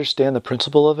I understand the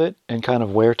principle of it and kind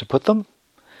of where to put them.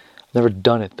 Never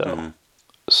done it though,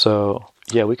 so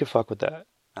yeah, we could fuck with that.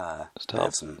 I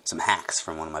have some hacks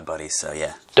from one of my buddies, so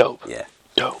yeah. Dope. Yeah.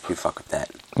 Dope. We fuck with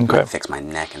that. Okay. Fix my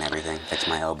neck and everything. Fix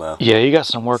my elbow. Yeah, you got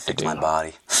some work to Fix do. my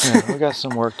body. Yeah, we got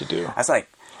some work to do. That's like,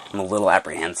 I'm a little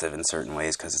apprehensive in certain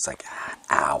ways because it's like,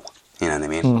 ow. You know what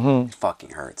I mean? It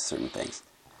fucking hurts, certain things.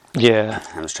 Yeah.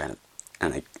 I'm just trying to,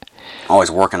 and like, always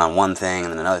working on one thing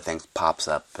and then another thing pops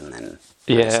up and then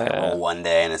I just like roll one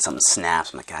day and then something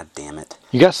snaps. I'm like, God damn it.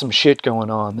 You got some shit going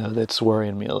on though that's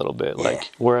worrying me a little bit. Yeah.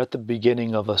 Like we're at the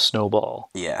beginning of a snowball.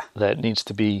 Yeah. That needs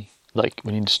to be like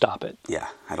we need to stop it. Yeah,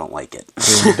 I don't like it. We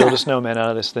need to build a snowman out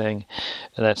of this thing,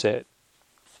 and that's it.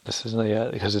 This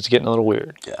isn't because it's getting a little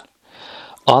weird. Yeah.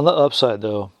 On the upside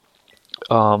though,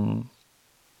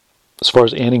 as far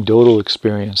as anecdotal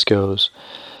experience goes,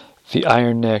 the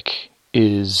Iron Neck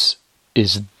is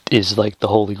like the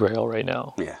holy grail right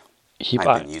now. Yeah.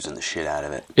 I've been using the shit out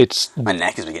of it. My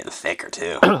neck has been getting thicker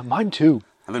too. Mine too.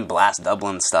 I've been blast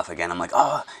doubling stuff again. I'm like,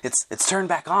 oh, it's turned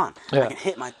back on. Yeah.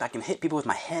 I can hit people with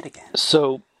my head again.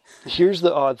 So here's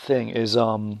the odd thing is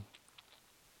I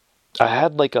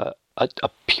had like a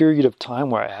period of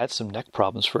time where I had some neck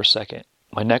problems for a second.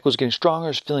 My neck was getting stronger, I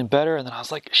was feeling better, and then I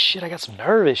was like, shit, I got some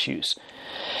nerve issues.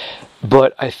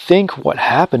 But I think what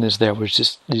happened is there was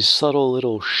just these subtle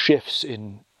little shifts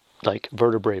in like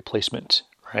vertebrae placement,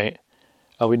 right?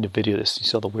 Oh, we need to video this. You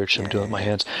saw the weird shit I'm doing with my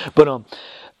hands. But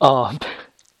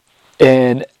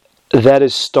and that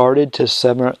has started to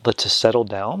settle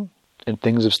down, and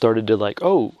things have started to like,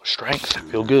 oh, strength, I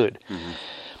feel good.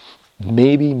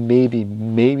 Maybe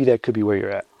that could be where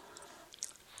you're at.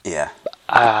 Yeah,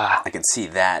 I can see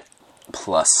that.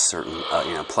 Plus certain,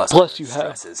 plus you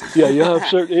stresses. You have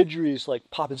certain injuries like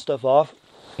popping stuff off.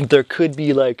 There could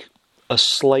be like a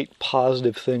slight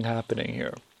positive thing happening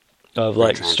here. Of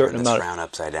like a certain amount of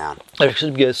upside down. There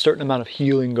should be a certain amount of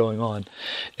healing going on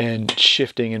and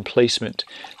shifting in placement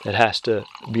that has to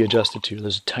be adjusted to.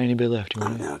 There's a tiny bit left. You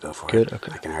want no, go for it. Good.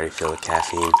 Okay. I can already feel the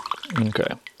caffeine.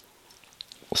 Okay.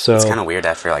 So it's kind of weird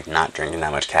after like not drinking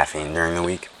that much caffeine during the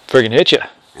week. Friggin' hit ya.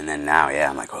 And then now,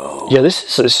 I'm like, oh. Yeah,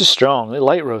 this is strong.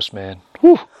 Light roast, man.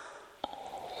 Whew.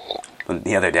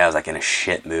 The other day I was like in a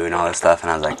shit mood and all this stuff, and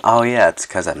I was like, oh yeah, it's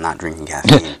because I'm not drinking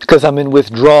caffeine. It's because I'm in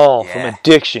withdrawal from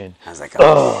addiction. I was like,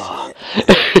 oh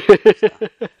shit.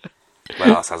 What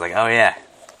else? I was like, oh yeah,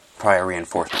 probably a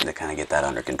reinforcement to kind of get that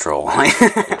under control.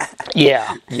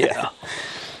 Yeah.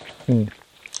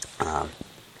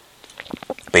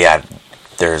 But yeah,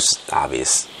 there's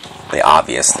the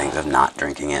obvious things of not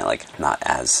drinking it, like not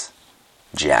as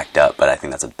jacked up, but I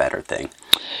think that's a better thing.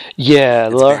 Yeah,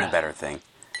 it's been a better thing.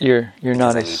 You're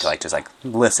not. I need to just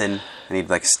listen. I need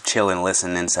to chill and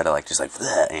listen instead of just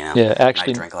Yeah,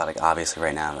 actually, I drink a lot. Obviously,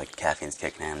 right now, caffeine's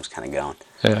kicking in. I'm just kind of going.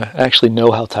 Yeah, actually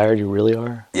know how tired you really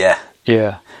are. Yeah.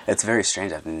 Yeah. It's very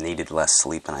strange. I've needed less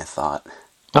sleep than I thought.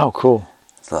 Oh, cool.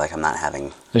 So I'm not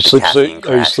having caffeine crashes.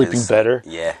 Are you sleeping better?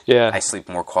 Yeah. Yeah. I sleep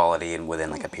more quality and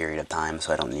within a period of time,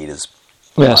 so I don't need as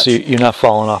much. Yeah, so you're not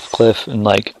falling off a cliff and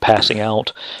passing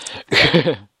out.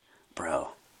 Bro,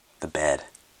 the bed.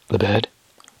 The bed?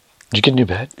 Did you get a new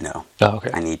bed? No. Oh,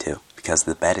 okay. I need to, because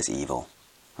the bed is evil.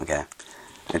 Okay?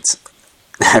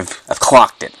 I've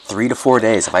clocked it. 3 to 4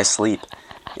 days if I sleep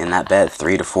in that bed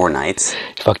 3 to 4 nights.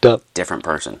 You fucked up. Different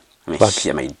person. I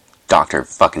mean, Dr.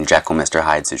 fucking Jekyll, Mr.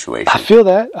 Hyde situation. I feel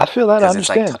that. I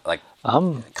understand.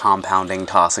 It's compounding,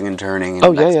 tossing and turning,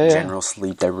 and general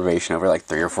sleep deprivation over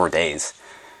 3 or 4 days.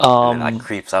 And then it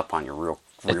creeps up on you real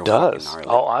it does.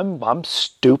 Oh, I'm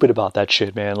stupid about that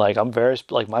shit, man. I'm very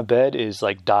my bed is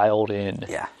dialed in.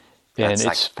 Yeah. And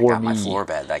it's for me. My floor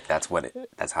bed. That's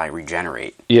how I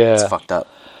regenerate. Yeah. It's fucked up.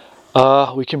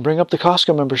 We can bring up the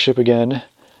Costco membership again.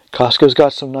 Costco's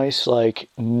got some nice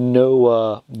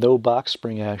no box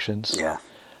spring actions. Yeah.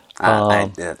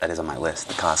 That is on my list,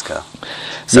 the Costco.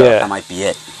 So that might be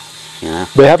it. You know?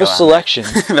 They have a selection.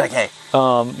 Hey.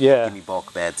 Yeah. Give me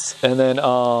bulk beds. And then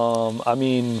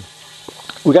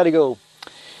we got to go.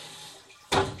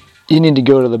 You need to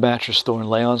go to the mattress store and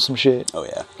lay on some shit. Oh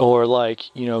yeah. Or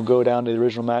go down to the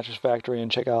Original Mattress Factory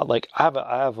and check out. I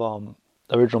have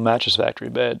Original Mattress Factory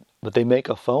bed, but they make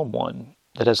a foam one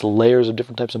that has layers of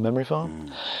different types of memory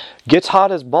foam. Gets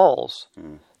hot as balls.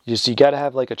 You got to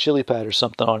have a chili pad or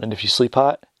something on it if you sleep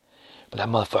hot. But that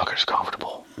motherfucker's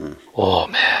comfortable. Oh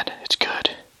man, it's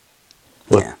good.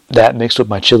 With that mixed with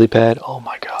my chili pad, oh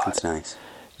my god. That's nice.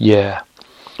 Yeah.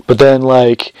 But then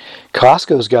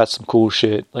Costco's got some cool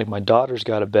shit. My daughter's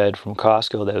got a bed from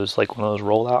Costco that was one of those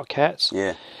roll-out cats.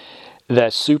 Yeah.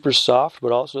 that's super soft,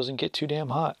 but also doesn't get too damn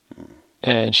hot.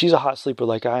 And she's a hot sleeper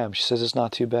like I am. She says it's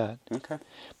not too bad. Okay.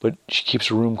 But she keeps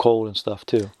her room cold and stuff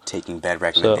too. Taking bed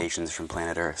recommendations from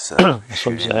Planet Earth. So that's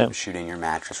what I'm saying. Shooting your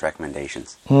mattress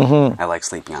recommendations. Mm-hmm. I like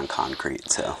sleeping on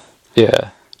concrete, so.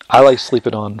 Yeah. I like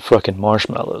sleeping on fucking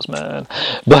marshmallows, man.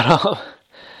 But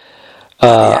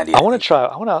I want to try.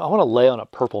 I want to lay on a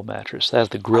purple mattress that has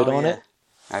the grid on it.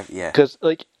 Because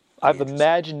like I've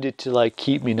imagined it to like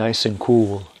keep me nice and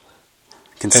cool.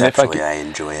 Conceptually, I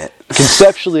enjoy it.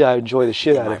 Conceptually, I enjoy the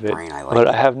shit out of it, but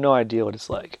I have no idea what it's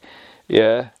like.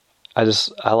 Yeah,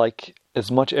 I like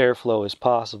as much airflow as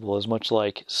possible, as much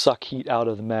like suck heat out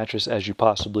of the mattress as you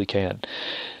possibly can.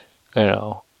 You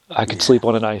know, I could sleep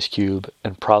on an ice cube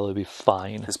and probably be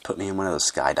fine. Just put me in one of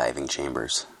those skydiving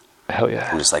chambers. Hell yeah.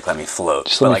 And just like let me float.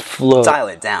 Just let me float. Dial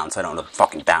it down so I don't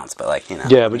fucking bounce, but like, you know.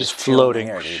 Yeah, but just floating.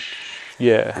 Air, dude.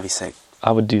 Yeah. That'd be sick.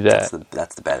 I would do that.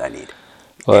 That's the bed I need.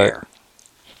 But, air.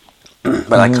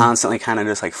 But like constantly kind of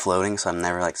just like floating, so I'm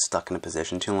never like stuck in a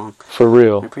position too long. For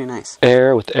real. They're pretty nice.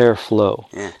 Air with airflow.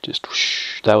 Yeah. Just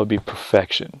whoosh, that would be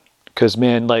perfection. Because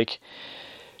man, like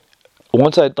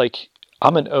once I'm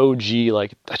an OG.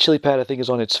 Like that chili pad, I think is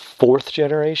on its 4th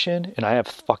generation, and I have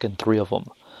fucking 3 of them.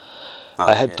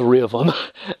 I had 3 of them.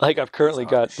 Like I've currently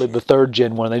got like, the 3rd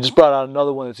gen one. They just brought out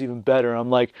another one that's even better. I'm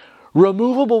like,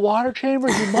 removable water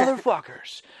chambers, you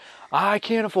motherfuckers. I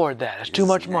can't afford that. It's too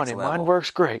much money. Mine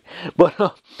works great. But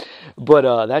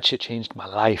that shit changed my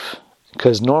life.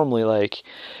 Because normally, like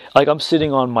I'm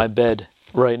sitting on my bed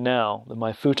right now.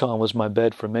 My futon was my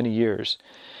bed for many years.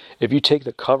 If you take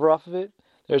the cover off of it,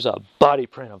 there's a body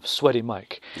print of Sweaty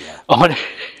Mike on it.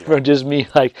 From just me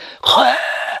like,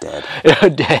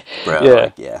 dead.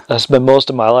 Bro, yeah. I spent most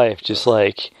of my life just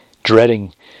like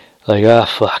dreading, like,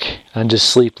 fuck. And just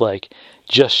sleep like,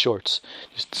 just shorts,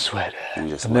 just sweat.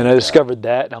 And then I discovered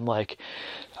that, and I'm like,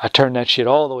 I turned that shit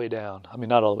all the way down. I mean,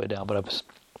 not all the way down, but I was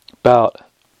about,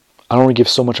 I don't want to give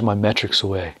so much of my metrics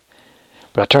away,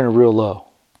 but I turned it real low.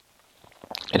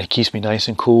 And it keeps me nice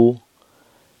and cool.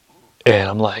 And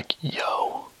I'm like,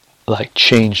 yo, like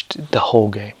changed the whole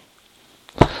game.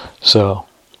 So,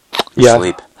 yeah,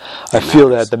 sleep. I feel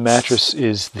that the mattress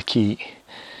is the key.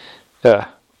 Yeah.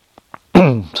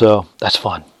 So, that's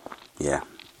fun. Yeah.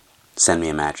 Send me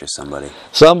a mattress, somebody.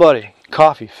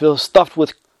 Coffee. Stuffed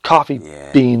with coffee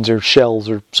beans or shells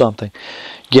or something.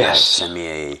 Yes. Yeah, send me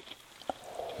a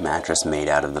mattress made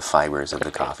out of the fibers of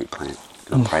the coffee plant.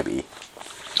 It'll probably be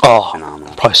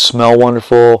phenomenal. Probably smell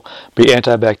wonderful, be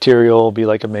antibacterial, be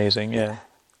like amazing. Yeah.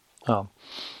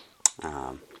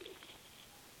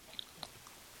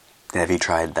 Have you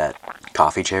tried that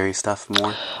coffee cherry stuff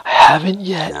more? I haven't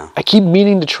yet. No. I keep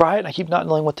meaning to try it, and I keep not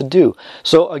knowing what to do.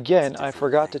 So again, I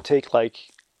forgot to take like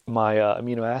my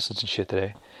amino acids and shit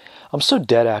today. I'm so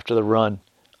dead after the run.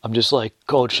 I'm just like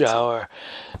cold shower,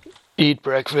 eat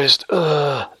breakfast,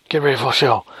 get ready for a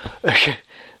show.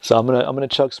 So I'm gonna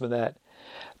chug some of that.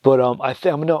 But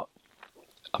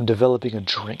I'm developing a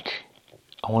drink.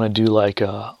 I want to do like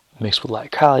mixed with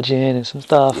like collagen and some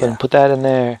stuff and put that in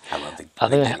there. I love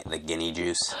the guinea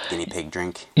juice, guinea pig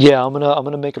drink. Yeah, I'm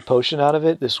gonna make a potion out of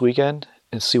it this weekend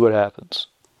and see what happens.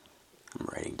 I'm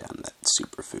writing down that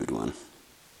superfood one.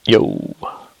 Yo.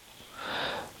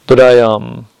 But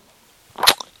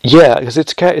because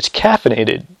it's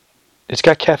caffeinated. It's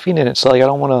got caffeine in it, so like I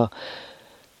don't want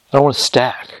to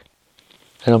stack.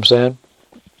 You know what I'm saying?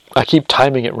 I keep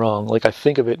timing it wrong. Like I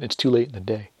think of it and it's too late in the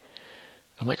day.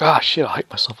 I'm like, shit, I hype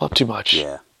myself up too much.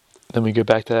 Yeah. Then we go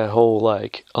back to that whole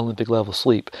like Olympic level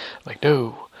sleep. I'm like,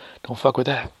 no, don't fuck with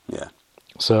that. Yeah.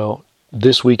 So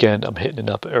this weekend I'm hitting it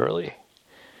up early.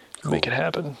 Cool. Make it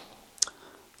happen.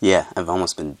 Yeah, I've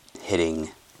almost been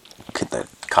hitting the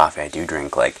coffee I do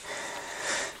drink, like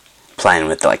playing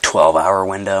with the like 12-hour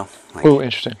window. Like, oh,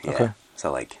 interesting. Yeah. Okay.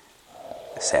 So like,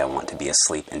 say I want to be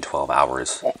asleep in 12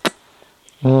 hours.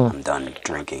 I'm done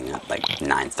drinking at like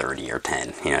 9:30 or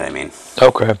 10. You know what I mean?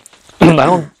 Okay.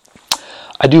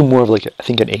 I do more of like I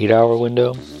think an 8-hour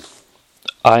window. Mm-hmm.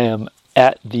 I am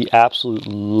at the absolute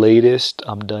latest.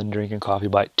 I'm done drinking coffee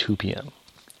by 2 p.m.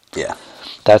 Yeah.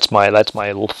 That's my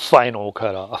final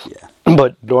cutoff. Yeah.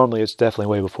 But normally it's definitely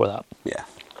way before that. Yeah.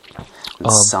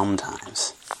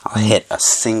 Sometimes I'll hit a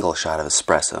single shot of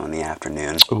espresso in the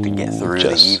afternoon to get through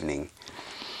the evening.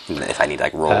 If I need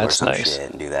like roll or some shit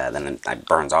and do that, then it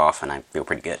burns off and I feel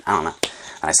pretty good. I don't know.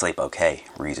 And I sleep okay,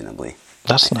 reasonably.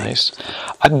 That's nice.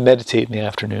 I meditate in the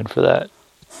afternoon for that.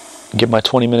 Get my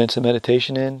 20 minutes of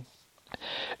meditation in.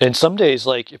 And some days,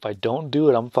 like, if I don't do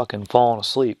it, I'm fucking falling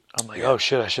asleep. I'm like, oh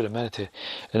shit, I should have meditated.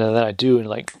 And then I do and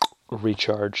like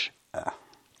recharge.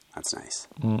 That's nice.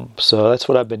 So that's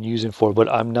what I've been using for. But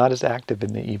I'm not as active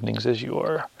in the evenings as you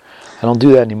are. I don't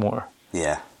do that anymore.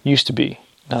 Yeah. Used to be.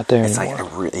 Not there It's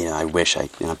anymore. like, I wish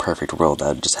in a perfect world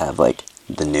I'd just have like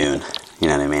the noon. You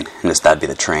know what I mean? And just that'd be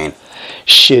the train.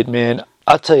 Shit, man.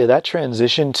 I'll tell you, that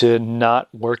transition to not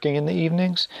working in the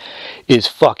evenings is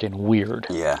fucking weird.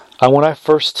 Yeah. When I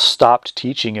first stopped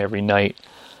teaching every night,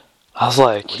 I was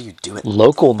like, What do you do at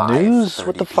local 5:30 news?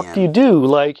 What the fuck do you do?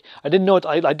 Like, I didn't know it.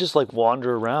 I just like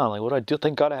wander around. Like, what do I do?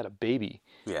 Thank God I had a baby.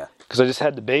 Yeah. Because I just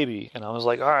had the baby. And I was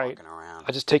like, all right, Walking around.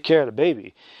 I just take care of the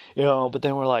baby. But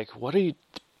then we're like,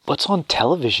 what's on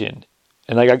television?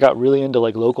 And like, I got really into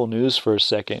like local news for a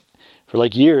second. For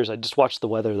like years, I just watched the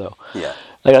weather though. Yeah.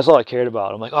 Like that's all I cared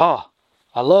about. I'm like, oh,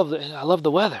 I love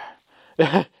the weather.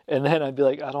 And then I'd be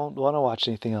like, I don't want to watch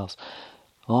anything else.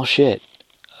 Oh shit,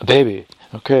 a baby.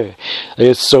 Okay, like,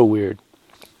 it's so weird.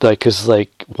 Like, cause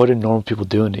like, what do normal people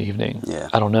do in the evening? Yeah.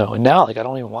 I don't know. And now, like, I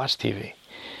don't even watch TV.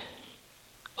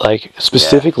 Like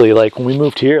specifically, like when we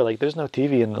moved here, like there's no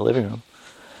TV in the living room.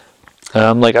 And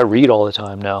I'm like, I read all the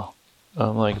time now.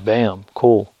 I'm like, bam,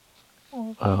 cool.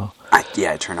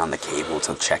 I turned on the cable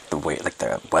to check the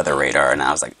weather radar, and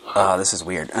I was like, oh, this is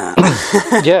weird.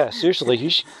 Yeah, seriously, like you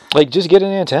should, like just get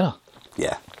an antenna.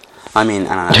 Yeah. I mean,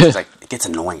 I don't know. It's just like it gets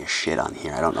annoying as shit on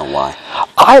here. I don't know why.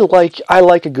 I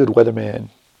like a good weatherman.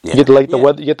 Yeah. You get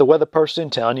you get the weather person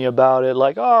telling you about it,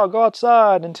 like, oh, go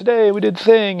outside, and today we did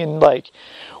thing, and like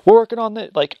we're working on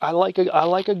that. Like I like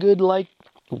a good like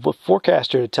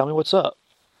forecaster to tell me what's up,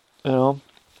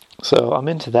 So I'm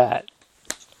into that.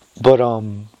 But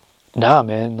nah,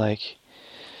 man, like,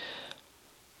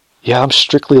 yeah, I'm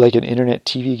strictly like an internet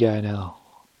TV guy now.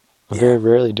 Yeah. Very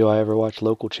rarely do I ever watch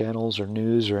local channels or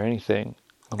news or anything.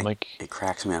 It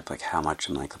cracks me up like how much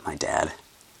I'm like my dad.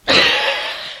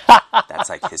 That's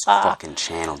like his fucking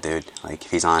channel, dude. Like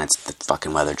if he's on, it's the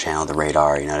fucking weather channel, the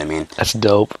radar. You know what I mean? That's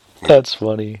dope. Yeah. That's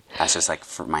funny. That's just like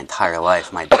for my entire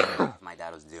life. My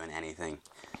dad was doing anything.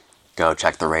 Go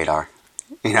check the radar.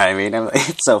 You know what I mean?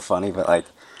 It's so funny, but like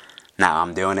now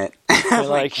I'm doing it. You're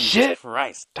like shit.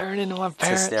 Christ, turn into my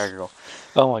parents. It's hysterical.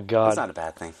 Oh my god. It's not a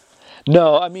bad thing.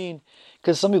 No, I mean,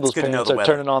 because some people's parents are weather.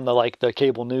 turning on the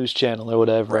cable news channel or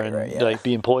whatever, and yeah. like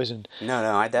being poisoned. No,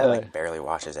 my dad like barely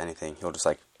watches anything. He'll just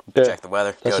like check the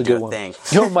weather, that's go a do good a one. thing.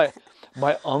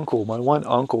 My one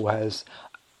uncle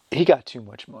he got too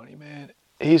much money, man.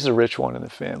 He's the rich one in the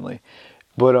family,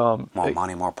 but more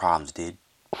money, more problems, dude.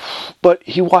 But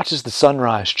he watches the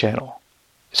Sunrise channel.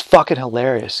 It's fucking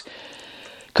hilarious.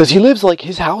 Because he lives like,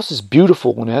 his house is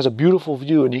beautiful and it has a beautiful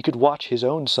view and he could watch his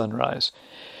own sunrise.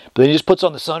 But then he just puts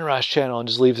on the Sunrise channel and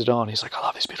just leaves it on. He's like, I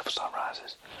love these beautiful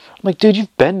sunrises. I'm like, dude,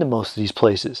 you've been to most of these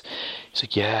places. He's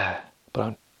like, yeah,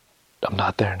 but I'm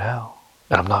not there now.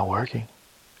 And I'm not working.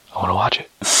 I want to watch it.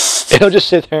 And he'll just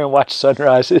sit there and watch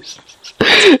sunrises.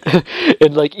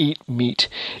 And like eat meat.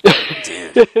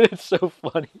 Dude. It's so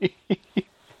funny.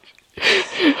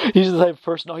 He's the type of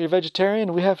person, oh, you're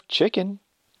vegetarian? We have chicken.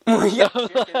 Yeah,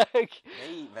 Like, they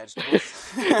eat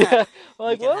vegetables. yeah,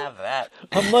 like, You can have that.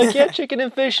 I'm like, yeah, chicken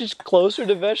and fish is closer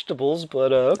to vegetables,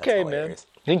 but okay, man.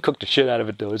 You can cook the shit out of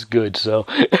it, though. It's good, so.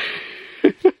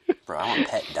 Bro, I want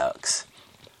pet ducks.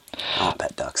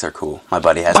 They're cool. My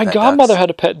buddy has My pet godmother ducks. had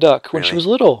a pet duck when she Really? was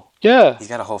little. Yeah. He's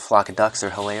got a whole flock of ducks. They're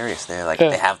hilarious. They're like, Yeah.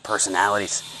 they have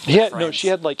personalities. Yeah, Friends. no, she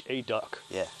had like a duck.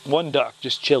 Yeah. One duck,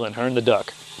 just chilling, her and the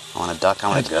duck. I want a duck. I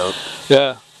want a goat.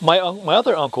 Yeah. My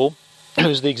other uncle,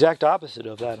 who's the exact opposite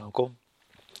of that uncle,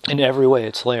 in every way,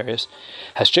 it's hilarious,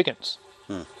 has chickens.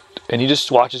 And he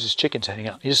just watches his chickens hang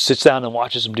out. He just sits down and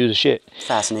watches them do the shit.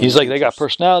 Fascinating. He's like, they got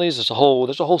personalities. There's a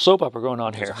whole soap opera going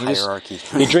on here. There's a hierarchy.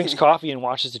 He drinks coffee and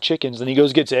watches the chickens. Then he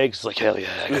goes gets eggs. He's like, hell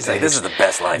yeah. He's like, this is the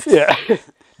best life. Yeah.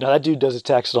 No, that dude does his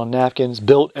taxes on napkins.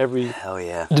 Built Hell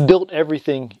yeah.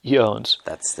 everything he owns.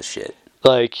 That's the shit.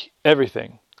 Like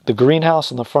everything. The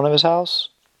greenhouse in the front of his house,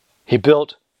 he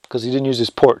built because he didn't use his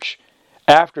porch.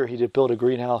 After he did build a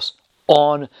greenhouse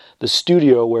on the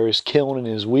studio where his kiln and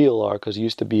his wheel are, because he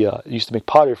used to make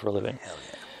pottery for a living. Hell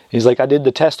yeah. He's like, I did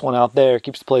the test one out there,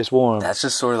 keeps the place warm. That's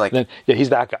just sort of like... Then, yeah, he's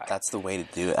that guy. That's the way to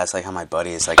do it. That's like how my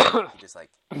buddy is like... he just like...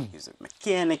 He's a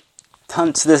mechanic,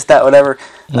 hunts this, that, whatever.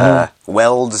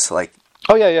 Welds, like...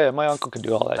 Oh, yeah. My uncle can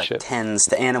do all that like shit. tends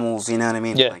to animals, you know what I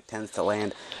mean? Yeah. Like tends to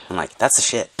land. I'm like, that's the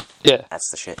shit. Yeah. That's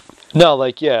the shit. No,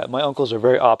 like, yeah, my uncles are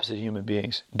very opposite human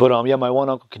beings. But, yeah, my one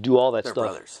uncle could do all that They're stuff.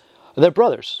 brothers. They're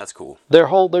brothers. That's cool. They're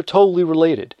totally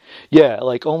related. Yeah,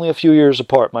 like only a few years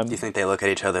apart. Do you think they look at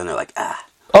each other and they're like, ah?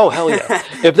 Oh, hell yeah.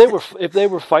 If they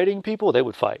were fighting people, they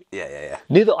would fight. Yeah.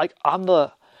 Neither, like, I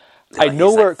know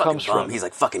He's where like, it comes bum. from. He's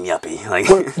like fucking yuppie.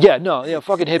 Like, Yeah, no, yeah,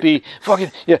 fucking hippie,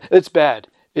 fucking, yeah, it's bad.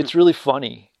 It's really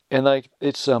funny. And like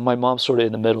it's my mom's sort of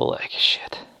in the middle, like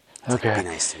shit. Okay. Be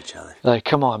nice to each other. Like,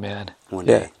 come on, man. One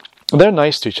day. They're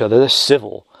nice to each other. They're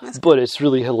civil, but it's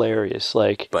really hilarious.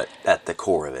 Like, but at the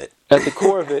core of it,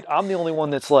 I'm the only one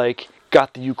that's like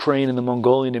got the Ukraine and the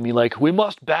Mongolian in me. Like, we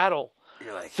must battle.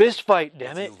 You're like, fist fight,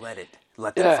 damn it.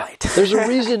 Let them fight. There's a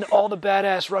reason all the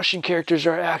badass Russian characters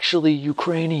are actually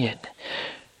Ukrainian.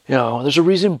 You know, there's a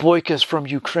reason Boyka's from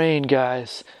Ukraine,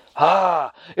 guys.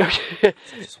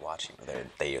 Just watching,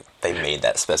 they made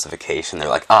that specification. They're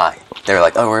like, oh,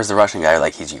 where's the Russian guy?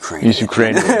 Like, he's Ukrainian. He's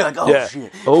Ukrainian. They're like, oh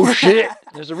shit. Oh shit.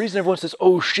 There's a reason everyone says,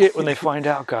 oh shit, when they find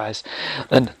out, guys.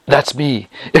 And that's me.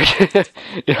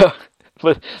 Yeah.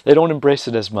 But they don't embrace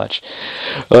it as much.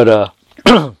 But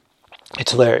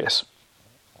it's hilarious.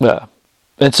 Yeah.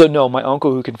 And so, no, my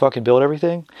uncle who can fucking build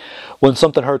everything, when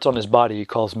something hurts on his body, he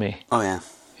calls me. Oh, yeah.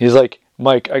 He's like,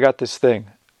 Mike, I got this thing.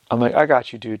 I'm like, I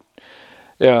got you, dude.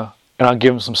 Yeah. And I'll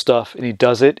give him some stuff, and he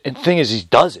does it. And the thing is, he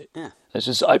does it. Yeah. It's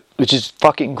just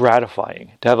fucking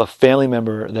gratifying to have a family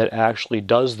member that actually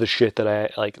does the shit that I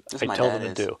tell them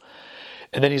to do.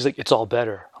 And then he's like, it's all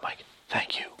better. I'm like,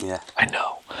 thank you. Yeah. I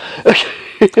know.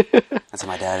 That's what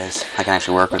my dad is. I can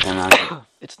actually work with him on it.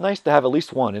 It's nice to have at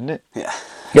least one, isn't it? Yeah.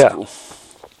 Yeah. Cool.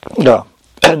 No.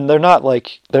 And they're not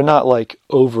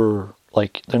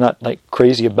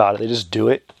crazy about it. They just do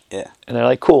it. Yeah. And they're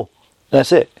like, cool.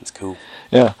 That's it. It's cool.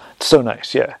 Yeah. It's so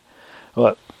nice. Yeah.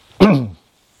 But oh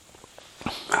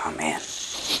man.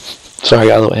 Sorry, I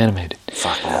got a little animated.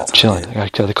 Fuck no. Chilling.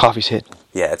 The coffee's hitting.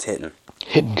 Yeah, it's hitting.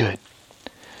 Hitting good.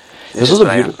 This is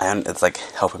it's like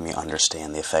helping me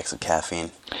understand the effects of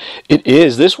caffeine. It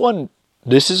is. This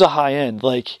is a high end.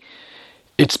 Like,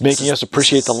 it's making us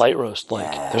appreciate the light roast.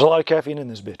 Like, there's a lot of caffeine in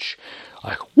this bitch.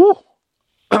 Like, woo!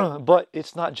 But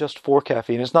it's not just for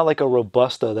caffeine. It's not like a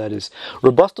Robusta that is...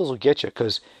 Robustas will get you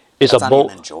because it's That's a bold...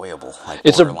 not even enjoyable. Like,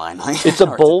 it's a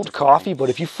bold coffee, but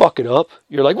if you fuck it up,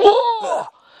 you're like, whoa!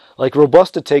 Like,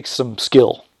 Robusta takes some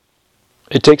skill.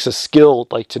 It takes a skill,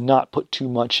 like, to not put too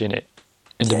much in it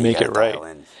and to make it right.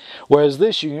 Whereas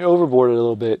this, you can overboard it a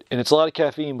little bit, and it's a lot of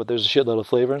caffeine, but there's a shitload of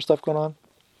flavor and stuff going on.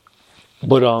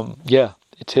 But, yeah,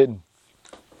 it's hidden.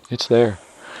 It's there.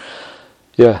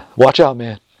 Yeah, watch out,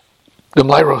 man. Them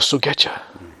light roasts will get you.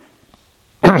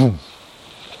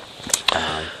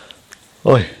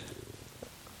 Oi.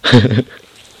 I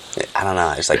don't know.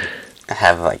 I just like I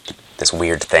have like this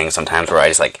weird thing sometimes where I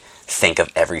just like think of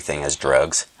everything as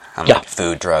drugs. I'm like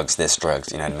food, drugs, this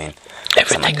drugs. You know what I mean?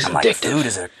 Everything's I'm addictive. Like, food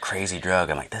is a crazy drug.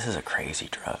 I'm like, this is a crazy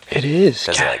drug. It is.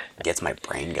 Because it like gets my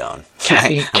brain going.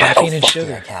 Caffeine and sugar.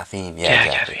 Yeah, caffeine. Yeah,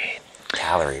 caffeine.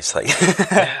 Calories. Like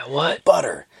yeah, what?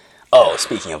 Butter. Oh,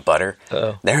 speaking of butter,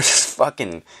 Uh-oh. There's this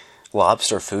fucking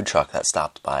lobster food truck that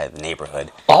stopped by the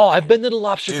neighborhood. Oh, I've been to the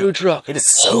lobster food truck. It is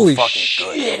so Holy fucking shit,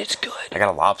 good. It's good. I got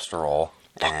a lobster roll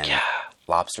and yeah.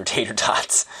 lobster tater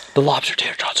tots. The lobster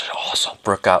tater tots are awesome.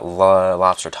 Brooke got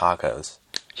lobster tacos.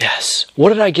 Yes.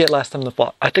 What did I get last time in the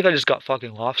fall? I think I just got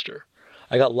fucking lobster.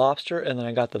 I got lobster and then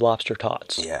I got the lobster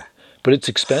tots. Yeah. But it's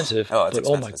expensive. Expensive.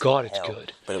 Oh my god, it's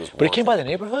good. But it came by the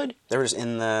neighborhood? They were just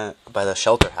by the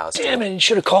shelter house. Damn it, you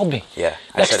should have called me. Yeah.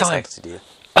 Next time. Texted you.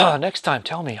 Next time,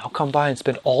 tell me. I'll come by and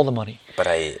spend all the money. But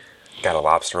I got a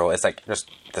lobster roll. It's like just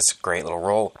this great little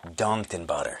roll dunked in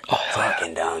butter. Oh,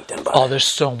 fucking dunked in butter. Oh,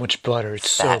 there's so much butter.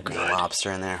 It's so good. Lobster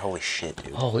in there. Holy shit,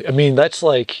 dude. I mean, that's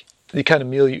like the kind of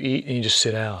meal you eat and you just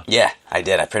sit down. Yeah, I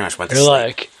did. I pretty much went to sleep. You're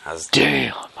like,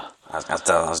 damn. I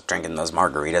was drinking those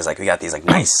margaritas. Like, we got these, like,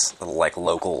 nice little, like,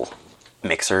 local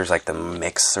mixers, like the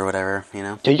Mix or whatever, you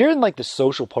know? Yeah, you're in, like, the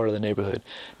social part of the neighborhood.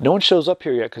 No one shows up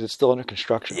here yet because it's still under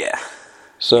construction. Yeah.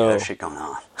 So... there's shit going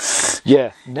on.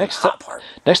 Yeah. Next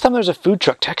time there's a food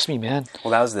truck, text me, man.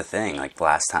 Well, that was the thing. Like,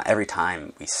 last time, every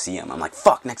time we see them, I'm like,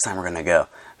 fuck, next time we're gonna go.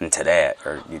 And today,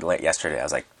 yesterday, I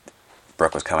was like,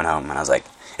 Brooke was coming home, and I was like,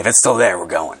 if it's still there, we're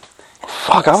going.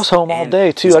 Fuck, I was home all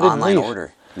day, too. I didn't online leave.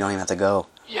 Order. You don't even have to go.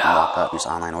 Yeah. Walk up, just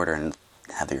online order and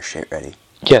have your shit ready.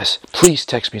 Yes, please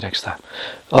text me next time.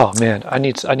 Oh man, I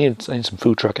need some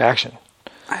food truck action.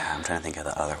 I'm trying to think of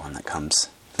the other one that comes.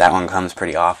 That one comes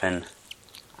pretty often.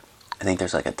 I think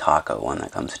there's like a taco one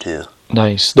that comes too.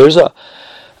 Nice. There was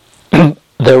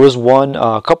one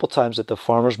a couple times at the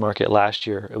farmers market last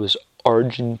year. It was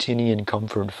Argentinian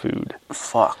comfort food.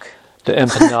 Fuck. The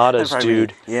empanadas,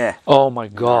 dude. Yeah. Oh my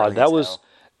god, that was.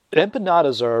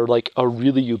 Empanadas are like a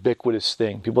really ubiquitous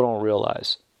thing. People don't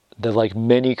realize that like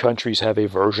many countries have a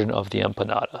version of the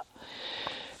empanada.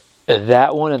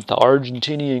 That one at the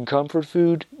Argentinian comfort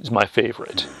food is my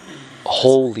favorite.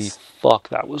 Holy fuck,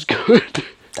 that was good.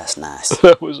 That's nice.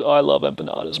 I love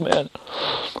empanadas, man.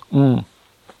 Oh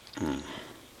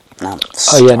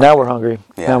yeah, now we're hungry.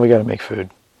 Yeah. Now we gotta make food.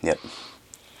 Yep.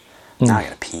 Now I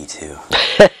gotta pee too.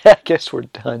 I guess we're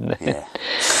done then.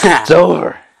 Yeah. It's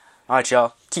over. Alright,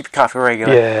 y'all. Keep your coffee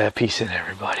regular. Yeah, peace in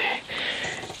everybody.